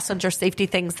child passenger safety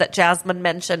things that Jasmine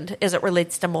mentioned as it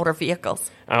relates to motor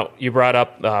vehicles. You brought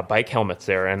up bike helmets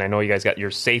there, and I know you guys got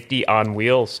your Safety on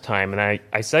Wheels time, and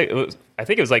I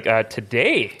think it was like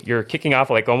today you're kicking off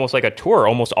almost like a tour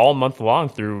almost all month long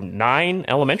through 9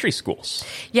 elementary schools.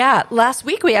 Yeah, last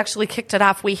week we actually kicked it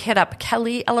off. We hit up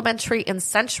Kelly Elementary in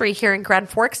Century here in Grand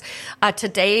Forks.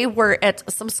 Today we're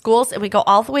at some schools, and we go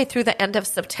all the way through the end of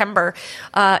September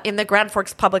in the Grand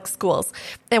Forks Public Schools.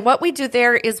 And what we do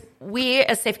there is we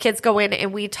as Safe Kids go in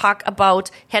and we talk about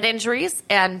head injuries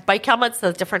and bike helmets,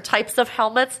 the different types of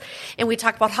helmets, and we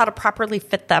talk about how to properly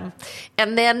fit them.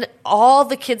 And then all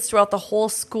the kids throughout the whole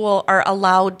school are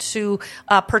allowed to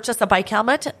purchase a bike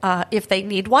helmet if they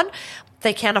need one.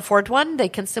 They can't afford one, they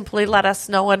can simply let us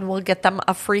know and we'll get them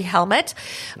a free helmet.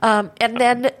 And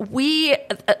then we,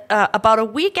 about a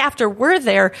week after we're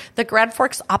there, the Grand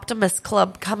Forks Optimist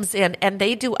Club comes in and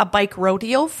they do a bike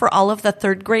rodeo for all of the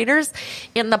 3rd graders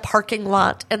in the parking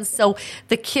lot. And so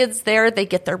the kids there, they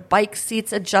get their bike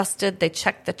seats adjusted, they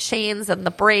check the chains and the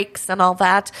brakes and all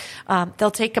that. They'll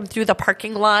take them through the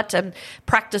parking lot and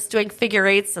practice doing figure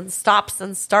 8s and stops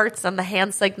and starts and the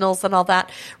hand signals and all that,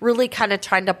 really kind of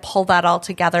trying to pull that all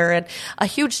together. And a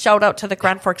huge shout out to the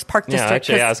Grand Forks Park District.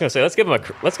 Actually, I was going to say let's give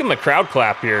them a crowd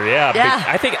clap here. Yeah.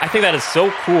 I think that is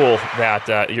so cool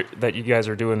that you guys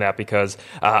are doing that because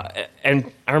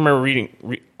and I remember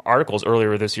reading articles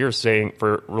earlier this year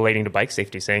relating to bike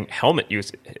safety, saying helmet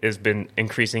use has been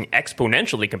increasing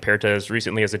exponentially compared to as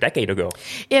recently as a decade ago.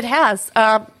 It has.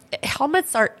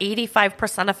 Helmets are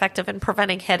 85% effective in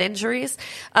preventing head injuries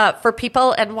for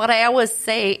people. And what I always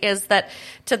say is that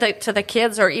to the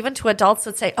kids or even to adults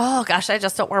that say, oh gosh, I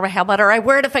just don't wear my helmet, or I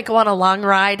wear it if I go on a long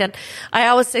ride. And I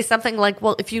always say something like,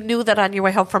 well, if you knew that on your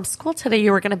way home from school today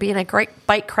you were going to be in a great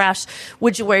bike crash,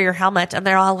 would you wear your helmet? And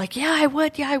they're all like, yeah, I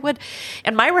would.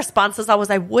 And my response is always,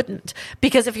 I wouldn't.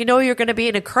 Because if you know you're going to be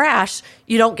in a crash,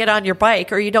 you don't get on your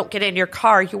bike or you don't get in your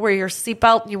car. You wear your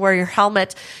seatbelt and you wear your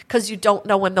helmet because you don't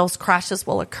know when those crashes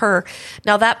will occur.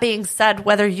 Now, that being said,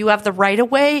 whether you have the right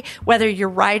of way, whether you're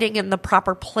riding in the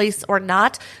proper place or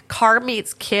not, car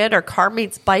meets kid or car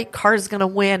meets bike, car is going to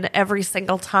win every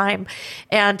single time.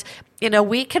 And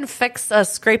we can fix a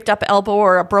scraped up elbow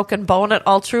or a broken bone at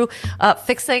all true.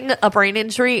 Fixing a brain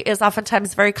injury is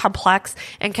oftentimes very complex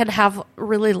and can have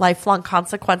really lifelong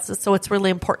consequences. So it's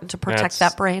really important to protect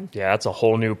that brain. Yeah, that's a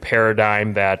whole new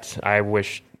paradigm that I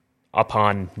wish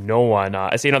upon no one.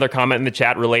 I see another comment in the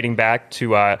chat relating back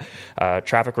to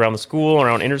traffic around the school,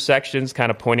 around intersections, kind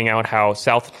of pointing out how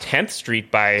South 10th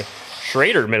Street by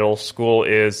Schrader Middle School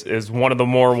is one of the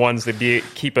more ones to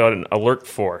keep an alert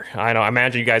for. I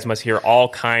imagine you guys must hear all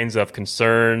kinds of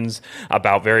concerns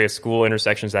about various school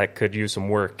intersections that could use some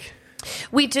work.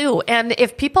 We do. And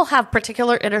if people have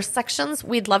particular intersections,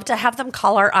 we'd love to have them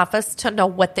call our office to know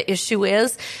what the issue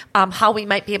is, how we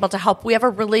might be able to help. We have a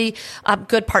really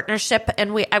good partnership,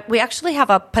 and we actually have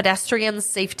a pedestrian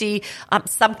safety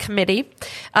subcommittee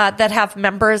that have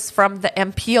members from the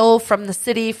MPO, from the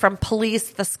city, from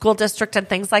police, the school district, and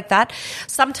things like that.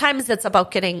 Sometimes it's about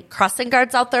getting crossing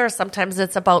guards out there. Sometimes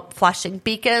it's about flashing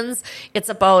beacons. It's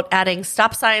about adding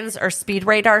stop signs or speed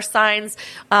radar signs.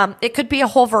 It could be a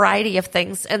whole variety variety of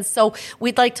things. And so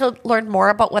we'd like to learn more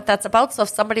about what that's about. So if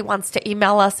somebody wants to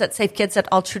email us at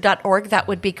safekids@altru.org, that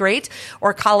would be great,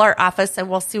 or call our office and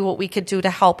we'll see what we could do to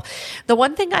help. The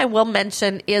one thing I will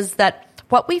mention is that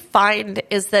what we find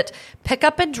is that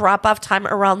pickup and drop off time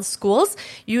around schools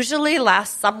usually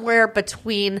lasts somewhere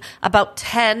between about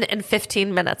 10 and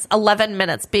 15 minutes, 11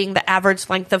 minutes being the average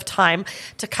length of time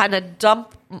to kind of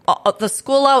dump the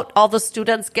school out, all the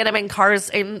students, get them in cars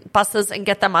and buses and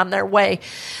get them on their way.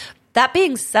 That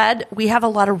being said, we have a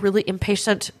lot of really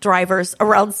impatient drivers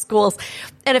around schools.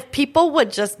 And if people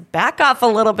would just back off a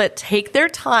little bit, take their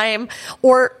time,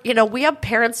 or, we have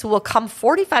parents who will come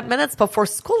 45 minutes before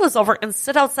school is over and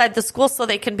sit outside the school so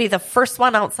they can be the first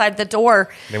one outside the door.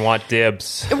 They want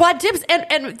dibs.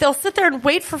 And they'll sit there and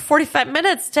wait for 45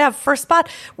 minutes to have first spot.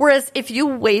 Whereas if you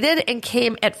waited and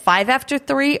came at 5 after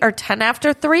 3 or 10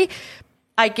 after 3,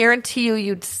 I guarantee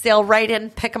you'd sail right in,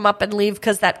 pick them up, and leave,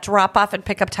 because that drop-off and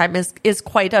pickup time is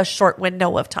quite a short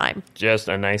window of time. Just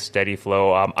a nice, steady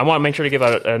flow. I want to make sure to give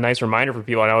a nice reminder for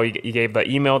people. I know you gave the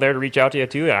email there to reach out to you,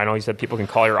 too. I know you said people can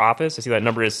call your office. I see that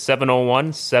number is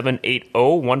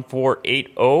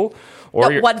 701-780-1480.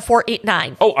 Or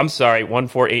 1489. Oh, I'm sorry,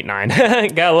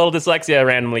 1489. Got a little dyslexia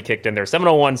randomly kicked in there.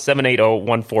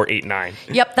 701-780-1489.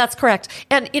 Yep, that's correct.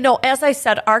 And, as I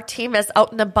said, our team is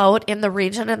out and about in the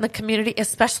region and the community,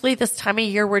 especially this time of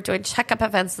year. We're doing checkup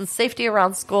events and safety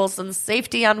around schools and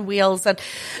safety on wheels and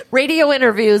radio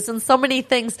interviews and so many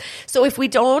things. So if we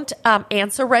don't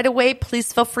answer right away,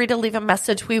 please feel free to leave a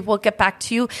message. We will get back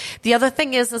to you. The other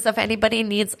thing is if anybody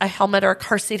needs a helmet or a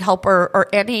car seat help or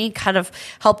any kind of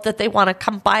help that they want to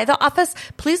come by the office,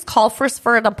 please call first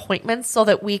for an appointment so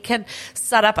that we can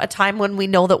set up a time when we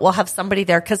know that we'll have somebody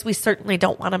there, because we certainly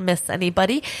don't want to miss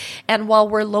anybody. And while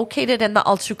we're located in the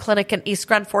Altru Clinic in East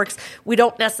Grand Forks, we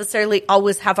don't necessarily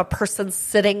always have a person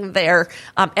sitting there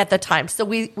at the time. So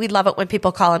we love it when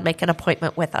people call and make an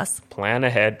appointment with us. Plan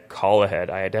ahead, call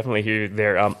ahead. I definitely hear you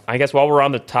there. I guess while we're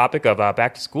on the topic of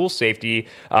back to school safety,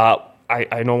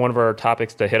 I know one of our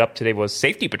topics to hit up today was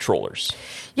safety patrollers.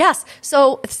 Yes.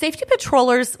 So safety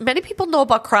patrollers, many people know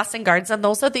about crossing guards, and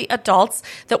those are the adults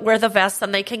that wear the vests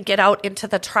and they can get out into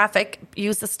the traffic,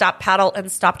 use the stop paddle and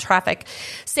stop traffic.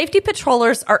 Safety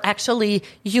patrollers are actually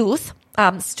youth.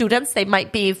 Students. They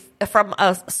might be from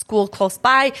a school close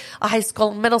by, a high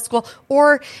school, middle school,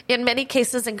 or in many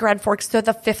cases in Grand Forks, they're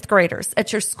the fifth graders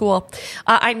at your school.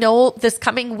 I know this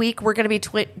coming week we're going to be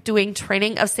doing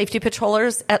training of safety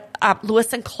patrollers at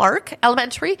Lewis and Clark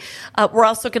Elementary. We're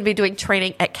also going to be doing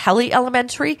training at Kelly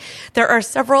Elementary. There are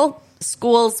several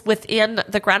schools within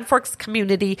the Grand Forks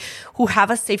community who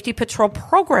have a safety patrol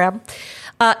program.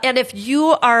 And if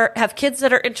you have kids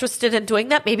that are interested in doing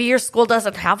that, maybe your school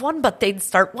doesn't have one, but they'd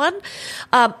start one,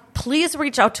 please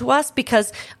reach out to us,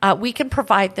 because we can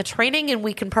provide the training and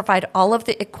we can provide all of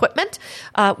the equipment.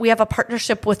 We have a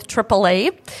partnership with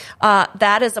AAA.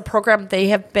 That is a program. They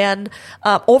have been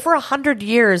over 100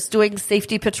 years doing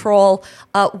safety patrol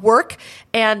work,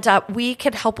 and we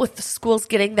can help with the schools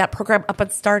getting that program up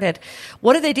and started.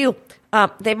 What do?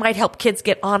 They might help kids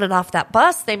get on and off that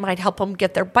bus. They might help them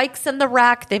get their bikes in the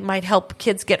rack. They might help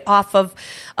kids get out of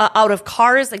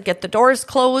cars and get the doors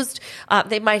closed.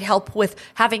 They might help with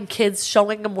having kids,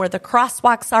 showing them where the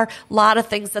crosswalks are. A lot of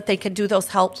things that they can do to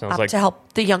help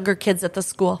the younger kids at the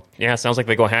school. Yeah, it sounds like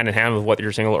they go hand in hand with what you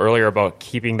were saying a little earlier about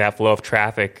keeping that flow of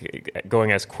traffic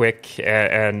going as quick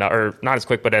or not as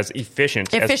quick, but as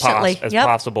efficient as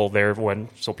possible there,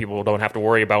 so people don't have to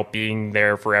worry about being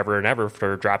there forever and ever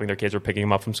for dropping their kids or picking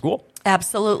them up from school.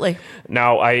 Absolutely.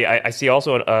 Now, I see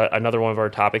also another one of our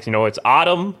topics. It's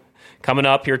autumn coming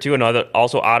up here too.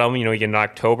 Also autumn, you get in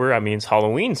October. That means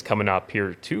Halloween's coming up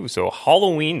here too. So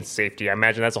Halloween safety, I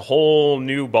imagine that's a whole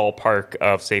new ballpark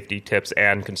of safety tips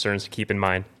and concerns to keep in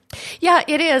mind. Yeah,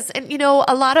 it is. And,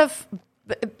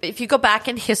 if you go back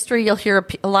in history, you'll hear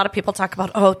a lot of people talk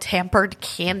about, tampered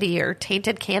candy or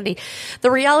tainted candy. The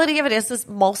reality of it is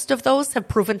most of those have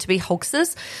proven to be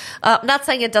hoaxes. Not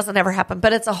saying it doesn't ever happen,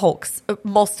 but it's a hoax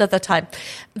most of the time.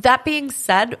 That being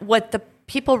said, what the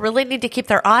people really need to keep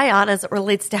their eye on as it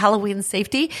relates to Halloween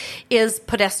safety is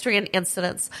pedestrian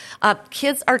incidents.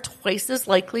 Kids are twice as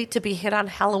likely to be hit on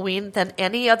Halloween than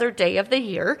any other day of the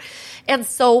year. And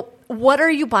so what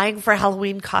are you buying for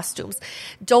Halloween costumes?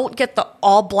 Don't get the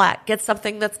all black. Get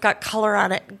something that's got color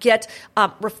on it. Get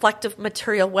reflective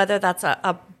material, whether that's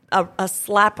a a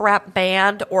slap wrap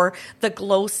band or the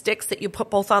glow sticks that you put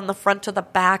both on the front or the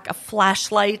back, a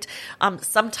flashlight,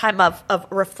 some type of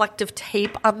reflective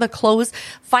tape on the clothes.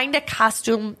 Find a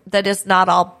costume that is not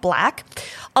all black.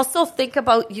 Also think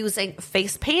about using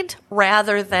face paint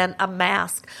rather than a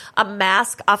mask. A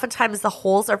mask, oftentimes the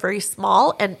holes are very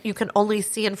small and you can only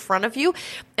see in front of you,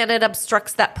 and it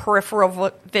obstructs that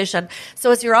peripheral vision.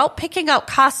 So as you're out picking out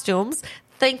costumes,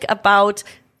 think about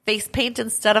face paint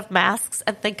instead of masks,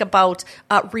 and think about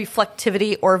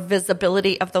reflectivity or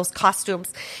visibility of those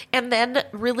costumes. And then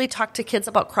really talk to kids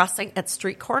about crossing at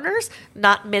street corners,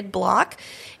 not mid-block.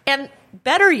 And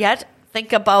better yet,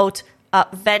 think about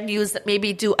venues that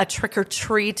maybe do a trick or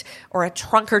treat or a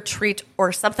trunk or treat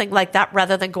or something like that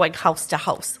rather than going house to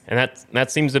house. And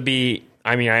that seems to be,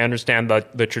 I mean, I understand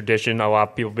the tradition, a lot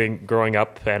of people being growing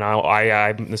up, and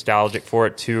I'm nostalgic for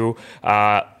it too.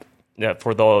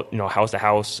 For the house to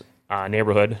house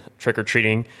neighborhood trick or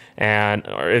treating, and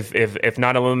if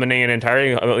not eliminating it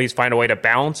entirely, at least find a way to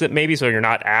balance it maybe so you're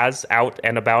not as out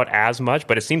and about as much.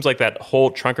 But it seems like that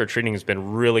whole trunk or treating has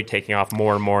been really taking off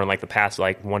more and more in like the past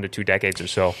 1 to 2 decades or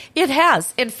so. It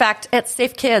has. In fact, at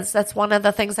Safe Kids, that's one of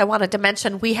the things I wanted to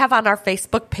mention. We have on our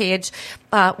Facebook page,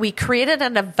 we created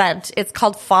an event. It's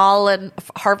called Fall and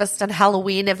Harvest and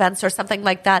Halloween events or something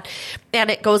like that.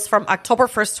 And it goes from October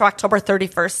 1st to October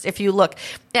 31st, if you look.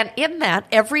 And in that,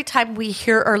 every time we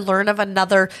hear or learn of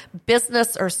another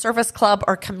business or service club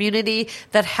or community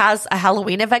that has a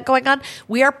Halloween event going on,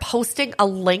 we are posting a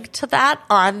link to that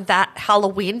on that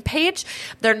Halloween page.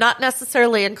 They're not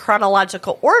necessarily in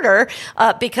chronological order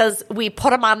because we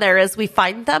put them on there as we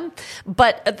find them.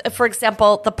 But for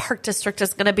example, the Park District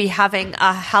is going to be having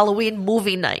a Halloween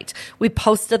movie night. We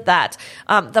posted that.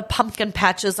 The pumpkin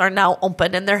patches are now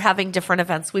open and they're having different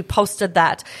events. We posted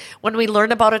that. When we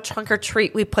learn about a trunk or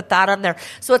treat, we put that on there.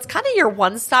 So it's kind of your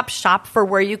one-stop shop for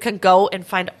where you can go and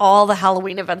find all the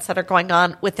Halloween events that are going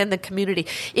on within the community.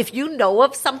 If you know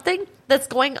of something that's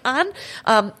going on,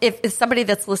 if somebody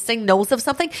that's listening knows of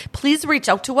something, please reach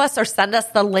out to us or send us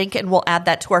the link and we'll add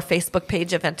that to our Facebook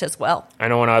page event as well. I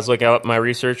know when I was looking at my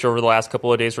research over the last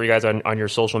couple of days for you guys on your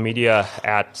social media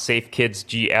at Safe Kids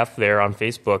GF there on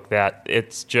Facebook, that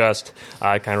it's just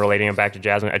kind of relating it back to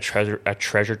Jasmine, a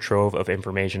treasure trove of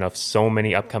information of so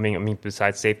many upcoming, I mean,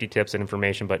 besides safety tips and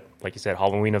information, but like you said,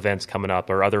 Halloween events coming up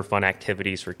or other fun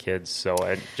activities for kids. So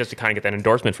just to kind of get that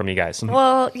endorsement from you guys.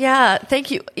 Well, yeah,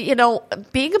 thank you. You know,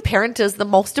 being a parent is the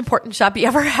most important job you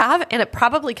ever have, and it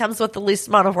probably comes with the least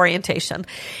amount of orientation.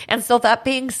 And so that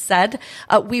being said,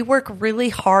 we work really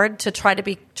hard to try to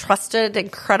be trusted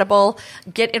and credible,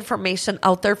 get information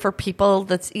out there for people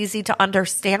that's easy to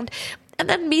understand, and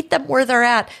then meet them where they're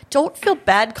at. Don't feel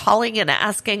bad calling and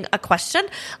asking a question.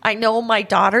 I know my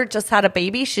daughter just had a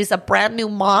baby. She's a brand new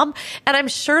mom, and I'm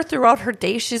sure throughout her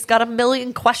day she's got a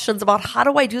million questions about how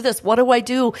do I do this? What do I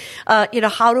do?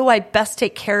 How do I best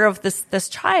take care of this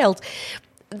child?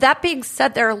 That being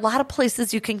said, there are a lot of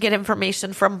places you can get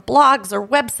information from, blogs or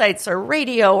websites or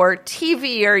radio or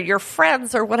TV or your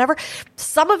friends or whatever.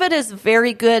 Some of it is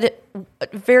very good,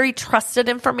 very trusted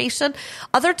information.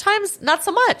 Other times, not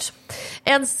so much.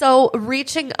 And so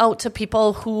reaching out to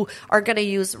people who are going to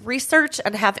use research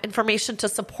and have information to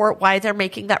support why they're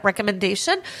making that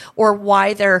recommendation or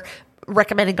why they're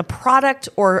recommending a product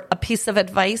or a piece of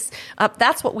advice,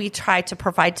 that's what we try to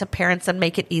provide to parents and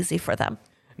make it easy for them.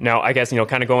 Now, I guess,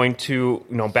 kind of going to,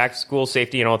 back to school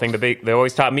safety, I think they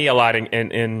always taught me a lot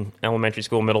in elementary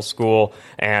school, middle school,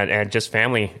 and just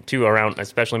family too, around,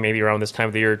 especially maybe around this time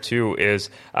of the year too,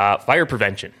 is fire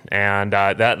prevention. And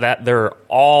that there are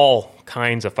all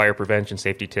kinds of fire prevention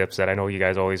safety tips that I know you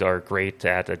guys always are great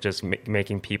at just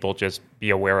making people just be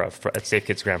aware of at Safe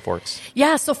Kids Grand Forks.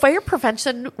 Yeah, so Fire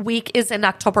Prevention Week is in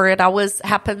October. It always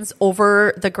happens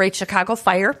over the Great Chicago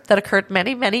Fire that occurred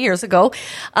many, many years ago.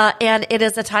 And it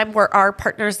is a time where our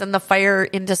partners in the fire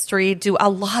industry do a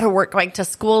lot of work going to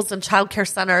schools and childcare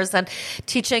centers and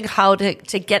teaching how to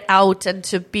get out and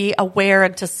to be aware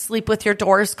and to sleep with your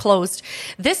doors closed.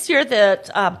 This year,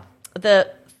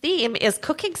 the theme is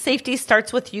Cooking Safety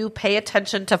Starts With You. Pay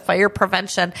attention to fire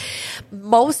prevention.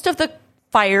 Most of the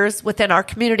fires within our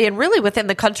community and really within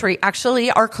the country actually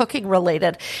are cooking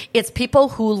related. It's people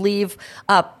who leave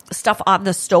stuff on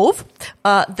the stove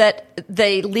that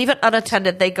they leave it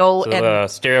unattended. They go and the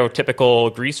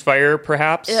stereotypical grease fire,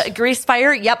 perhaps. Grease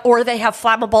fire, yep. Or they have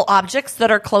flammable objects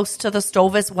that are close to the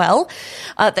stove as well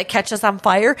that catches on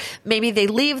fire. Maybe they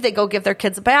leave, they go give their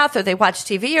kids a bath, or they watch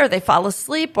TV, or they fall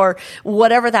asleep, or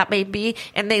whatever that may be,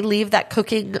 and they leave that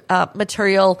cooking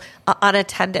material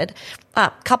unattended.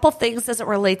 Couple things as it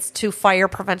relates to fire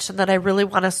prevention that I really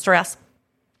want to stress.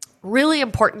 really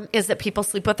important is that people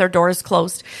sleep with their doors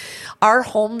closed. Our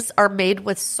homes are made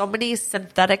with so many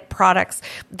synthetic products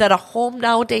that a home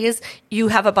nowadays, you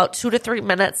have about 2 to 3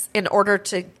 minutes in order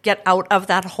to get out of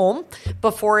that home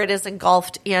before it is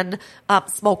engulfed in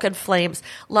smoke and flames.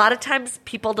 A lot of times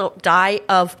people don't die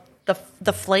of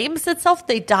the flames itself,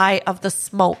 they die of the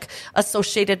smoke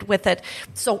associated with it.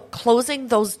 So closing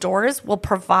those doors will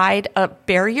provide a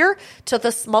barrier to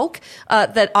the smoke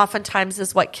that oftentimes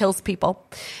is what kills people.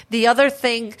 The other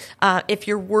thing, if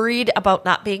you're worried about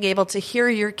not being able to hear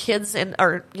your kids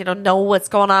or know what's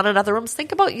going on in other rooms,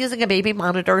 think about using a baby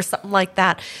monitor or something like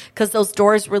that, because those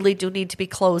doors really do need to be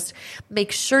closed.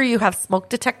 Make sure you have smoke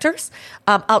detectors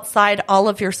outside all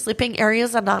of your sleeping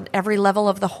areas and on every level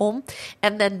of the home,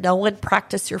 and then know and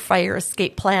practice your fire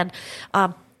escape plan.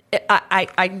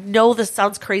 I know this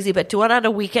sounds crazy, but do it on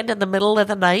a weekend in the middle of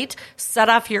the night. Set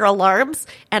off your alarms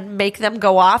and make them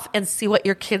go off and see what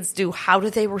your kids do. How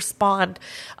do they respond?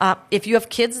 If you have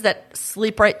kids that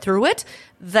sleep right through it,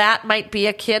 that might be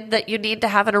a kid that you need to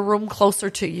have in a room closer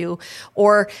to you.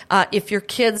 Or if your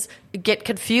kids get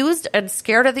confused and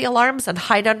scared of the alarms and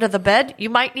hide under the bed, you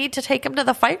might need to take them to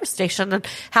the fire station and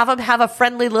have them have a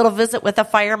friendly little visit with a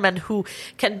fireman who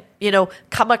can,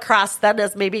 come across then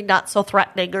as maybe not so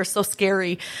threatening or so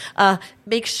scary.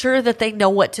 Make sure that they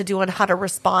know what to do and how to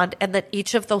respond, and that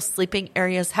each of those sleeping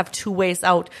areas have 2 ways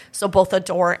out, so both a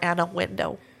door and a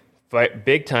window.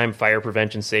 Big time fire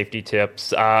prevention safety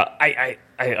tips.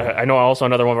 I know also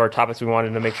another one of our topics we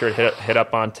wanted to make sure to hit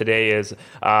up on today is,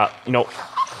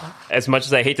 as much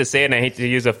as I hate to say it and I hate to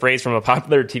use a phrase from a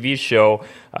popular TV show,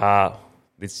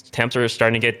 these temps are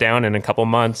starting to get down in a couple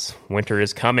months. Winter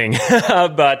is coming.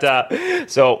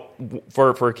 So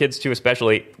for kids too,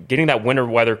 especially, getting that winter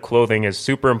weather clothing is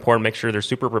super important. Make sure they're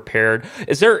super prepared.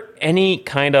 Is there any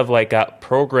kind of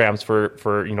programs for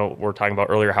we're talking about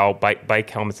earlier how bike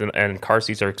helmets and car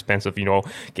seats are expensive,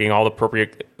 getting all the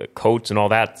appropriate coats and all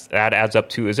that adds up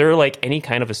too. Is there any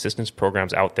kind of assistance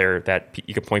programs out there that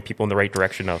you can point people in the right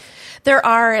direction of? There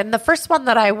are. And the first one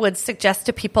that I would suggest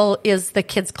to people is the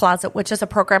Kids Closet, which is a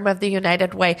program of the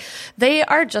United Way. They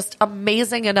are just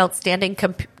amazing and outstanding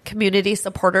community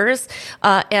supporters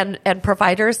and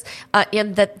providers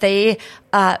in that they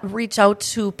reach out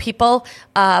to people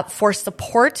for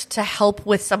support to help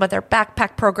with some of their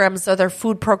backpack programs or their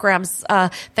food programs,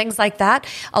 things like that.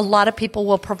 A lot of people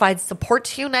will provide support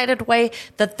to United Way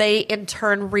that they in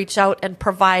turn reach out and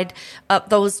provide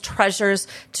those treasures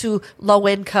to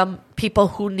low-income people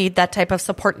who need that type of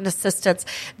support and assistance.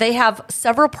 They have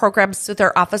several programs through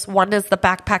their office. One is the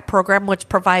backpack program, which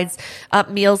provides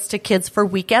meals to kids for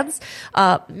weekends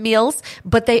meals,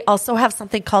 but they also have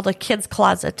something called a Kids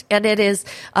Closet, and it is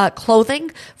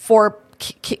clothing for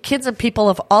kids and people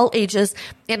of all ages,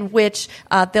 in which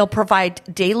they'll provide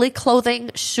daily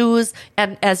clothing, shoes,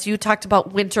 and as you talked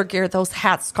about, winter gear, those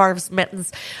hats, scarves,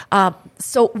 mittens.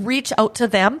 So reach out to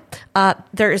them.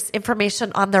 There's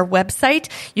information on their website.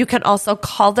 You can also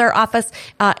call their office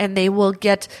and they will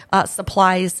get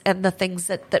supplies and the things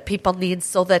that people need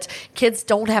so that kids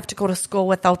don't have to go to school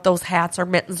without those hats or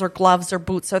mittens or gloves or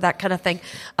boots or that kind of thing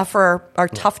for our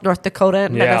tough North Dakota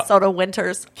and Minnesota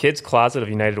winters. Kids Closet of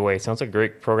United Way. Sounds like a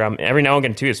great program. Every now and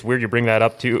again, too, it's weird you bring that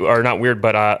up, too, or not weird,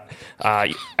 but every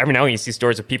now and then you see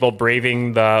stories of people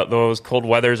braving those cold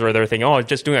weathers where they're thinking, oh,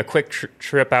 just doing a quick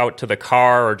trip out to the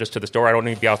car or just to the store. I don't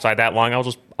need to be outside that long.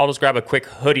 I'll just grab a quick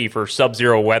hoodie for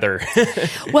sub-zero weather.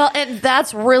 Well, and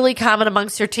that's really common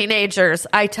amongst your teenagers.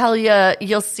 I tell you,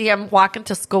 you'll see them walking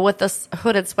to school with this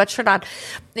hooded sweatshirt on.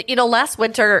 Last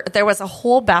winter, there was a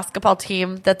whole basketball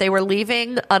team that they were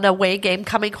leaving an away game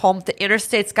coming home. The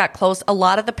interstates got closed. A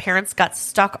lot of the parents got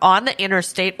stuck on the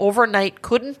interstate overnight,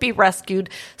 couldn't be rescued,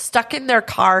 stuck in their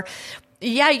car.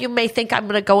 Yeah, you may think I'm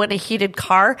going to go in a heated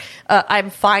car.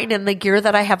 I'm fine in the gear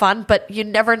that I have on, but you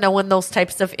never know when those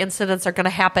types of incidents are going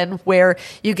to happen where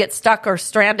you get stuck or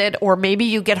stranded, or maybe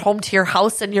you get home to your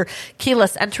house and your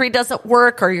keyless entry doesn't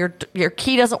work, or your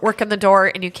key doesn't work in the door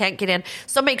and you can't get in.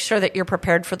 So make sure that you're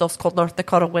prepared for those cold North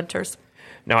Dakota winters.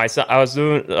 Now, I was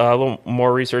doing a little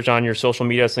more research on your social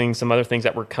media, seeing some other things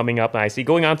that were coming up. And I see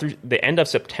going on through the end of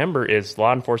September is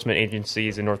law enforcement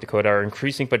agencies in North Dakota are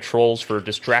increasing patrols for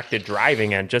distracted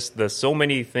driving, and just the so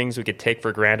many things we could take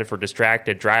for granted for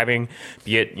distracted driving,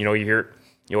 be it, you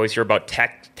always hear about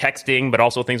texting, but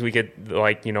also things we could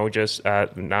just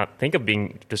not think of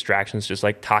being distractions, just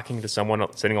like talking to someone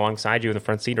sitting alongside you in the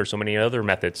front seat, or so many other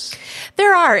methods.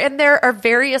 There are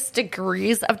various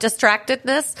degrees of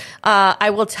distractedness.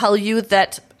 I will tell you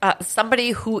that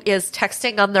somebody who is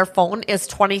texting on their phone is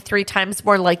 23 times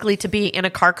more likely to be in a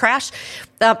car crash.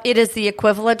 It is the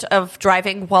equivalent of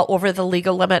driving well over the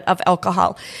legal limit of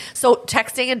alcohol. So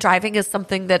texting and driving is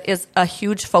something that is a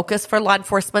huge focus for law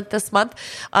enforcement this month.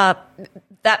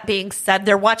 That being said,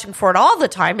 they're watching for it all the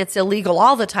time. It's illegal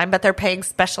all the time, but they're paying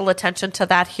special attention to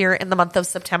that here in the month of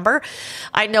September.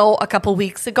 I know a couple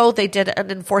weeks ago, they did an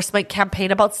enforcement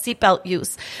campaign about seatbelt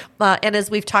use. And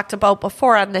as we've talked about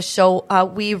before on this show,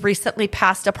 we recently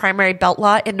passed a primary belt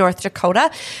law in North Dakota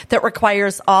that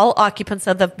requires all occupants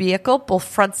of the vehicle, both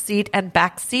front seat and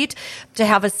back seat, to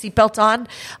have a seatbelt on.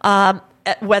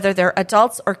 Whether they're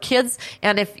adults or kids.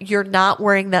 And if you're not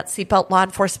wearing that seatbelt, law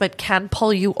enforcement can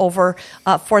pull you over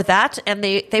for that. And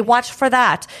they watch for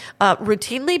that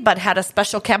routinely, but had a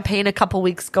special campaign a couple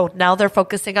weeks ago. Now they're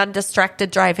focusing on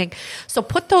distracted driving. So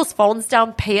put those phones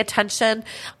down, pay attention,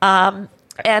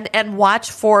 and watch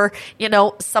for,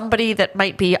 somebody that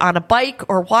might be on a bike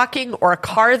or walking, or a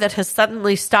car that has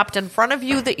suddenly stopped in front of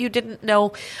you that you didn't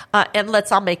know. And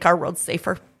let's all make our roads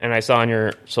safer. And I saw on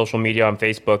your social media on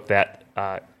Facebook that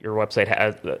your website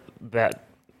has that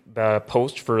the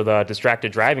post for the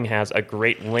distracted driving has a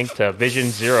great link to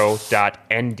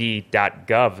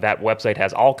visionzero.nd.gov. That website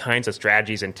has all kinds of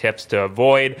strategies and tips to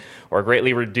avoid or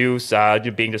greatly reduce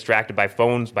being distracted by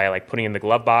phones by putting in the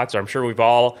glove box. Or I'm sure we've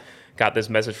all got this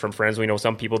message from friends. We know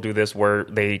some people do this where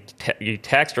you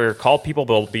text or call people,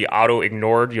 they'll be auto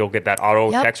ignored. You'll get that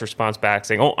auto text response back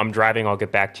saying, "Oh, I'm driving. I'll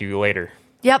get back to you later."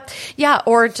 Yep. Yeah.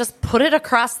 Or just put it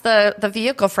across the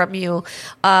vehicle from you.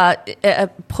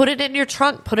 Put it in your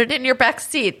trunk. Put it in your back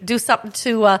seat. Do something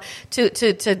to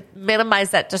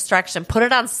minimize that distraction. Put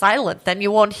it on silent. Then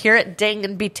you won't hear it ding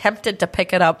and be tempted to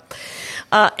pick it up.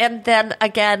 And then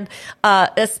again,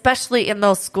 especially in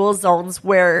those school zones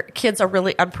where kids are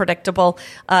really unpredictable,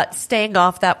 staying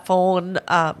off that phone,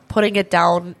 putting it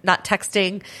down, not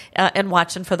texting, and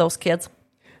watching for those kids.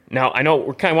 Now, I know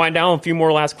we're kind of winding down. A few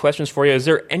more last questions for you. Is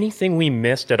there anything we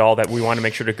missed at all that we want to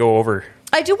make sure to go over?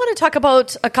 I do want to talk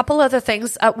about a couple other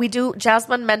things.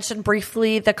 Jasmine mentioned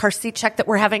briefly the car seat check that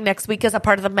we're having next week as a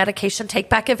part of the medication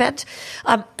take-back event.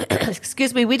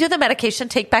 Excuse me. We do the medication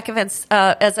take-back events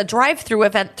as a drive-through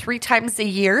event 3 times a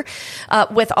year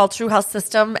with All True Health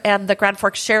System and the Grand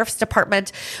Forks Sheriff's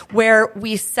Department, where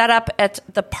we set up at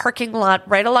the parking lot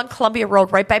right along Columbia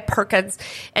Road, right by Perkins,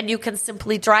 and you can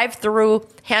simply drive through,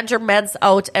 hand your meds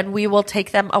out, and we will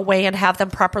take them away and have them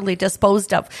properly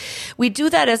disposed of. We do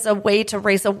that as a way to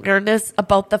raise awareness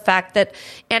about the fact that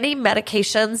any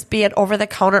medications, be it over the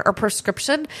counter or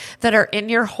prescription, that are in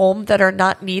your home that are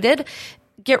not needed,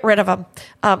 get rid of them.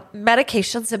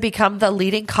 Medications have become the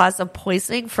leading cause of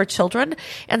poisoning for children.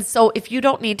 And so if you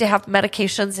don't need to have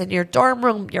medications in your dorm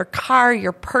room, your car,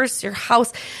 your purse, your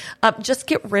house, just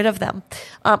get rid of them.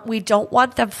 We don't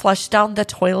want them flushed down the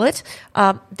toilet.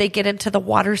 They get into the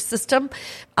water system.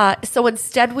 So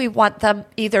instead, we want them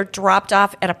either dropped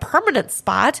off at a permanent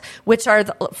spot, which are,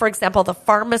 for example, the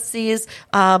pharmacies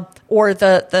or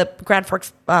the Grand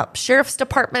Forks Sheriff's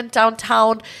Department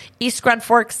downtown, East Grand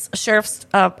Forks Sheriff's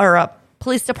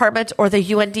Police Department, or the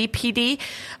UNDPD.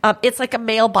 It's like a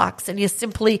mailbox, and you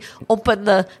simply open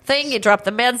the thing, you drop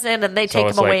the meds in, and they take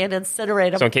them away and incinerate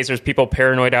them. So in case there's people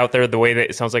paranoid out there, the way that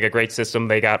it sounds like a great system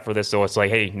they got for this. So it's like,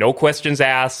 hey, no questions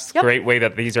asked. Yep. Great way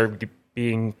that these are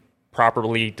being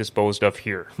properly disposed of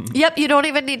here. Yep, you don't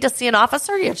even need to see an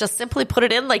officer. You just simply put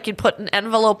it in like you'd put an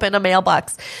envelope in a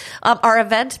mailbox. Our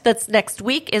event that's next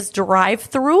week is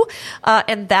drive-through,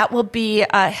 and that will be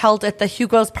held at the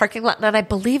Hugo's parking lot, and I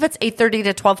believe it's 8:30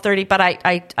 to 12:30, but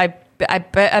I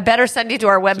better send you to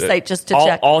our website just to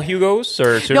check. All Hugos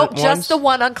or nope, just the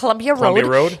one on Columbia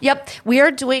Road. Yep. We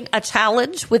are doing a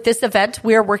challenge with this event.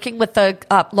 We are working with the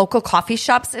local coffee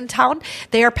shops in town.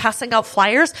 They are passing out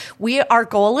flyers. Our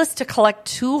goal is to collect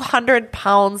 200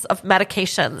 pounds of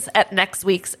medications at next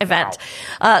week's event.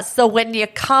 Wow. So when you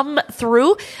come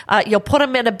through, you'll put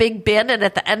them in a big bin, and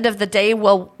at the end of the day,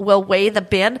 we'll weigh the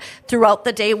bin. Throughout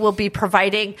the day, we'll be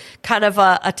providing kind of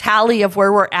a tally of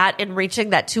where we're at in reaching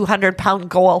that 200-pound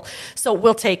goal. So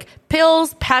we'll take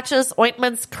pills, patches,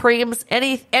 ointments, creams,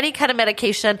 any kind of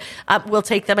medication. We'll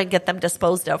take them and get them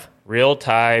disposed of.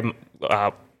 Real-time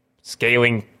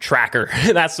scaling tracker.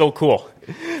 That's so cool.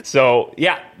 So,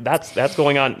 yeah, that's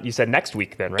going on, you said next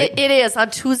week then, right? It is on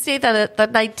Tuesday, the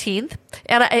 19th.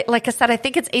 And like I said, I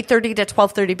think it's 8:30 to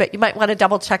 12:30, but you might want to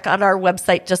double check on our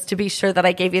website just to be sure that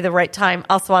I gave you the right time.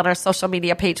 Also on our social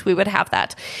media page, we would have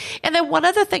that. And then one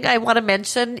other thing I want to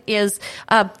mention is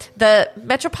the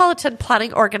Metropolitan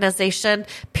Planning Organization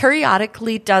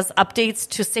periodically does updates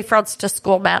to Safe Routes to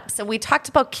School maps. And we talked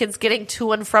about kids getting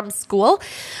to and from school.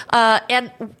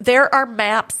 And there are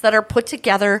maps that are put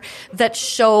together that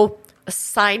show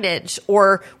signage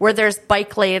or where there's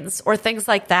bike lanes or things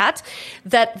like that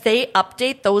they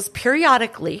update those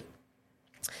periodically.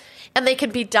 And they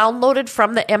can be downloaded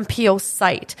from the MPO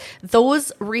site.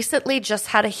 Those recently just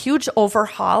had a huge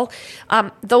overhaul.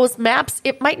 Those maps,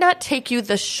 it might not take you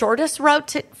the shortest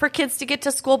route for kids to get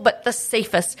to school, but the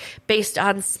safest based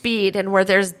on speed and where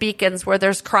there's beacons, where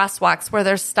there's crosswalks, where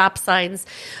there's stop signs,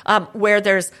 where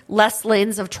there's less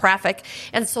lanes of traffic.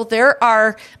 And so there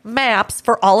are maps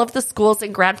for all of the schools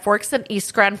in Grand Forks and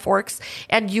East Grand Forks,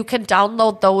 and you can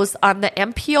download those on the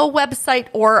MPO website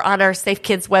or on our Safe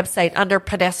Kids website under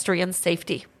pedestrian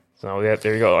safety. So yeah,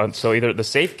 there you go. So either the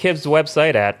Safe Kids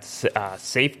website at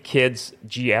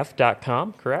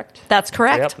safekidsgf.com, correct? That's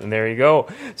correct. Yep, and there you go.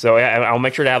 So yeah, I'll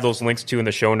make sure to have those links too in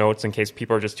the show notes in case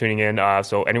people are just tuning in.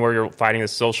 So anywhere you're finding the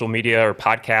social media or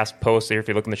podcast posts there, if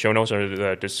you look in the show notes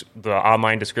or the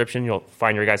online description, you'll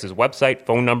find your guys' website,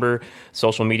 phone number,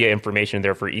 social media information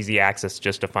there for easy access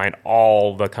just to find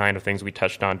all the kind of things we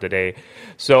touched on today.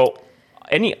 So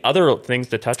any other things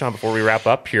to touch on before we wrap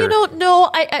up here? No.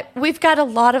 We've got a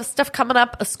lot of stuff coming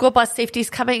up. School bus safety's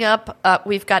coming up.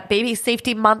 We've got Baby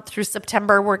Safety Month through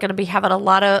September. We're going to be having a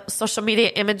lot of social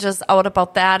media images out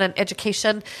about that and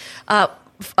education.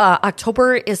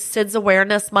 October is SIDS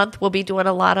Awareness Month. We'll be doing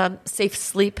a lot on safe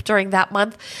sleep during that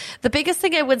month. The biggest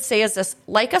thing I would say is this: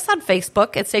 like us on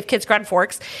Facebook at Safe Kids Grand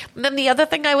Forks. And then the other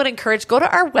thing I would encourage, go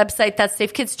to our website, that's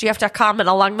safekidsgf.com, and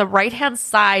along the right-hand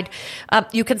side,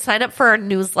 you can sign up for our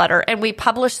newsletter. And we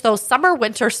publish those summer,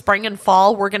 winter, spring, and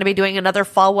fall. We're going to be doing another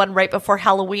fall one right before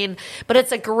Halloween. But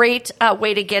it's a great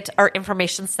way to get our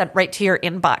information sent right to your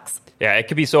inbox. Yeah, it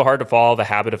could be so hard to follow the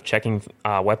habit of checking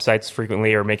websites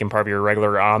frequently or making part of your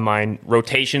regular online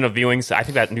rotation of viewings. I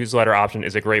think that newsletter option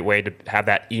is a great way to have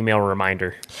that email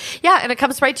reminder. Yeah, and it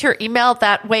comes right to your email.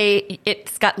 That way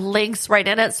it's got links right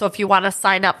in it. So if you want to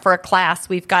sign up for a class,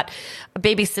 we've got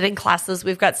babysitting classes,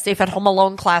 we've got Safe at Home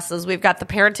Alone classes, we've got the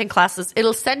parenting classes.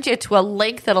 It'll send you to a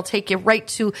link that'll take you right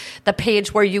to the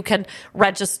page where you can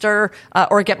register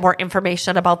or get more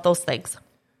information about those things.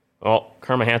 Well,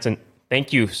 Carma Hanson,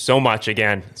 thank you so much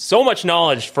again. So much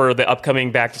knowledge for the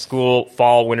upcoming back-to-school,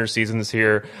 fall, winter seasons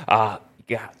here.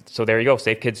 Yeah, so there you go,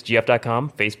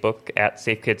 safekidsgf.com, Facebook at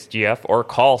safekidsgf, or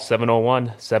call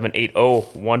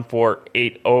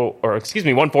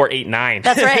 701-780-1489.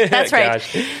 That's right, that's right.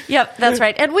 Yep, that's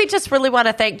right. And we just really want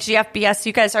to thank GFBS.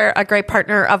 You guys are a great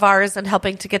partner of ours in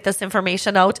helping to get this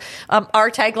information out. Our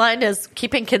tagline is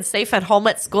keeping kids safe at home,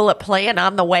 at school, at play, and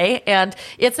on the way. And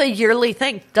it's a yearly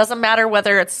thing. Doesn't matter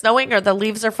whether it's snowing or the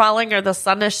leaves are falling or the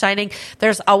sun is shining.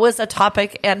 There's always a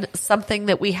topic and something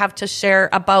that we have to share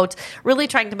about really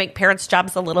trying to make parents'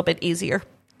 jobs a little bit easier.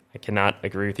 I cannot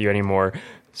agree with you anymore.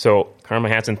 So, Carma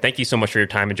Hanson, thank you so much for your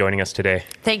time and joining us today.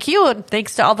 Thank you, and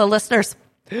thanks to all the listeners.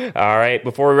 All right,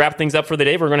 before we wrap things up for the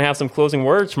day, we're going to have some closing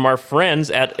words from our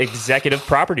friends at Executive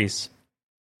Properties.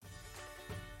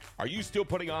 Are you still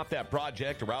putting off that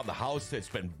project around the house that's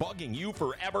been bugging you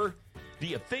forever? Do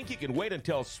you think you can wait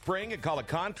until spring and call a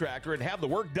contractor and have the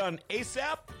work done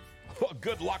ASAP? Well,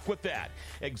 good luck with that.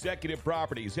 Executive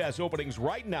Properties has openings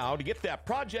right now to get that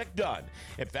project done.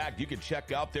 In fact, you can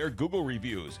check out their Google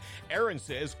reviews. Aaron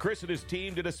says Chris and his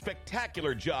team did a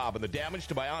spectacular job in the damage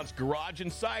to my aunt's garage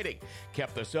and siding.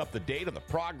 Kept us up to date on the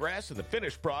progress, and the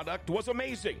finished product was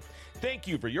amazing. Thank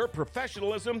you for your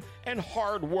professionalism and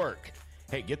hard work.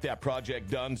 Hey, get that project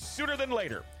done sooner than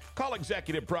later. Call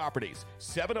Executive Properties,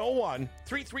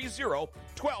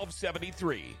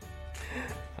 701-330-1273.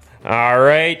 All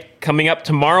right, coming up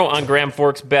tomorrow on Grand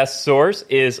Forks Best Source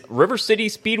is River City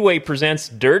Speedway presents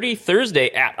Dirty Thursday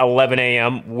at 11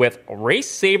 a.m. with Race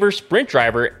Saver sprint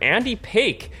driver Andy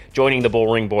Pake joining the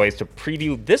Bullring Boys to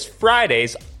preview this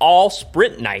Friday's All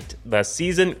Sprint Night, the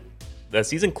season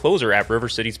closer at River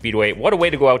City Speedway. What a way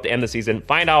to go out to end the season.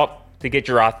 Find out to get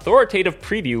your authoritative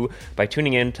preview by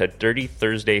tuning in to Dirty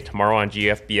Thursday tomorrow on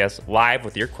GFBS Live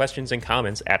with your questions and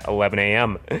comments at 11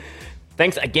 a.m.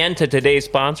 Thanks again to today's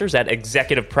sponsors at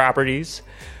Executive Properties,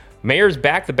 Mayor's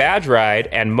Back the Badge Ride,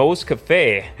 and Moe's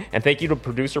Cafe. And thank you to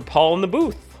producer Paul in the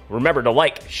booth. remember to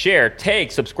like, share,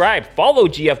 tag, subscribe, follow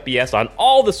GFBS on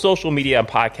all the social media and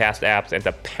podcast apps, and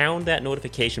to pound that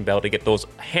notification bell to get those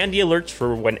handy alerts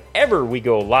for whenever we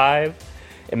go live.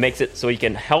 It makes it so you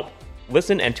can help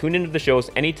listen and tune into the shows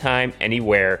anytime,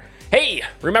 anywhere. Hey,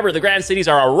 remember the Grand Cities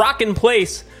are a rockin'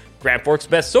 place. Grand Forks'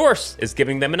 best source is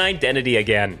giving them an identity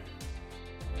again.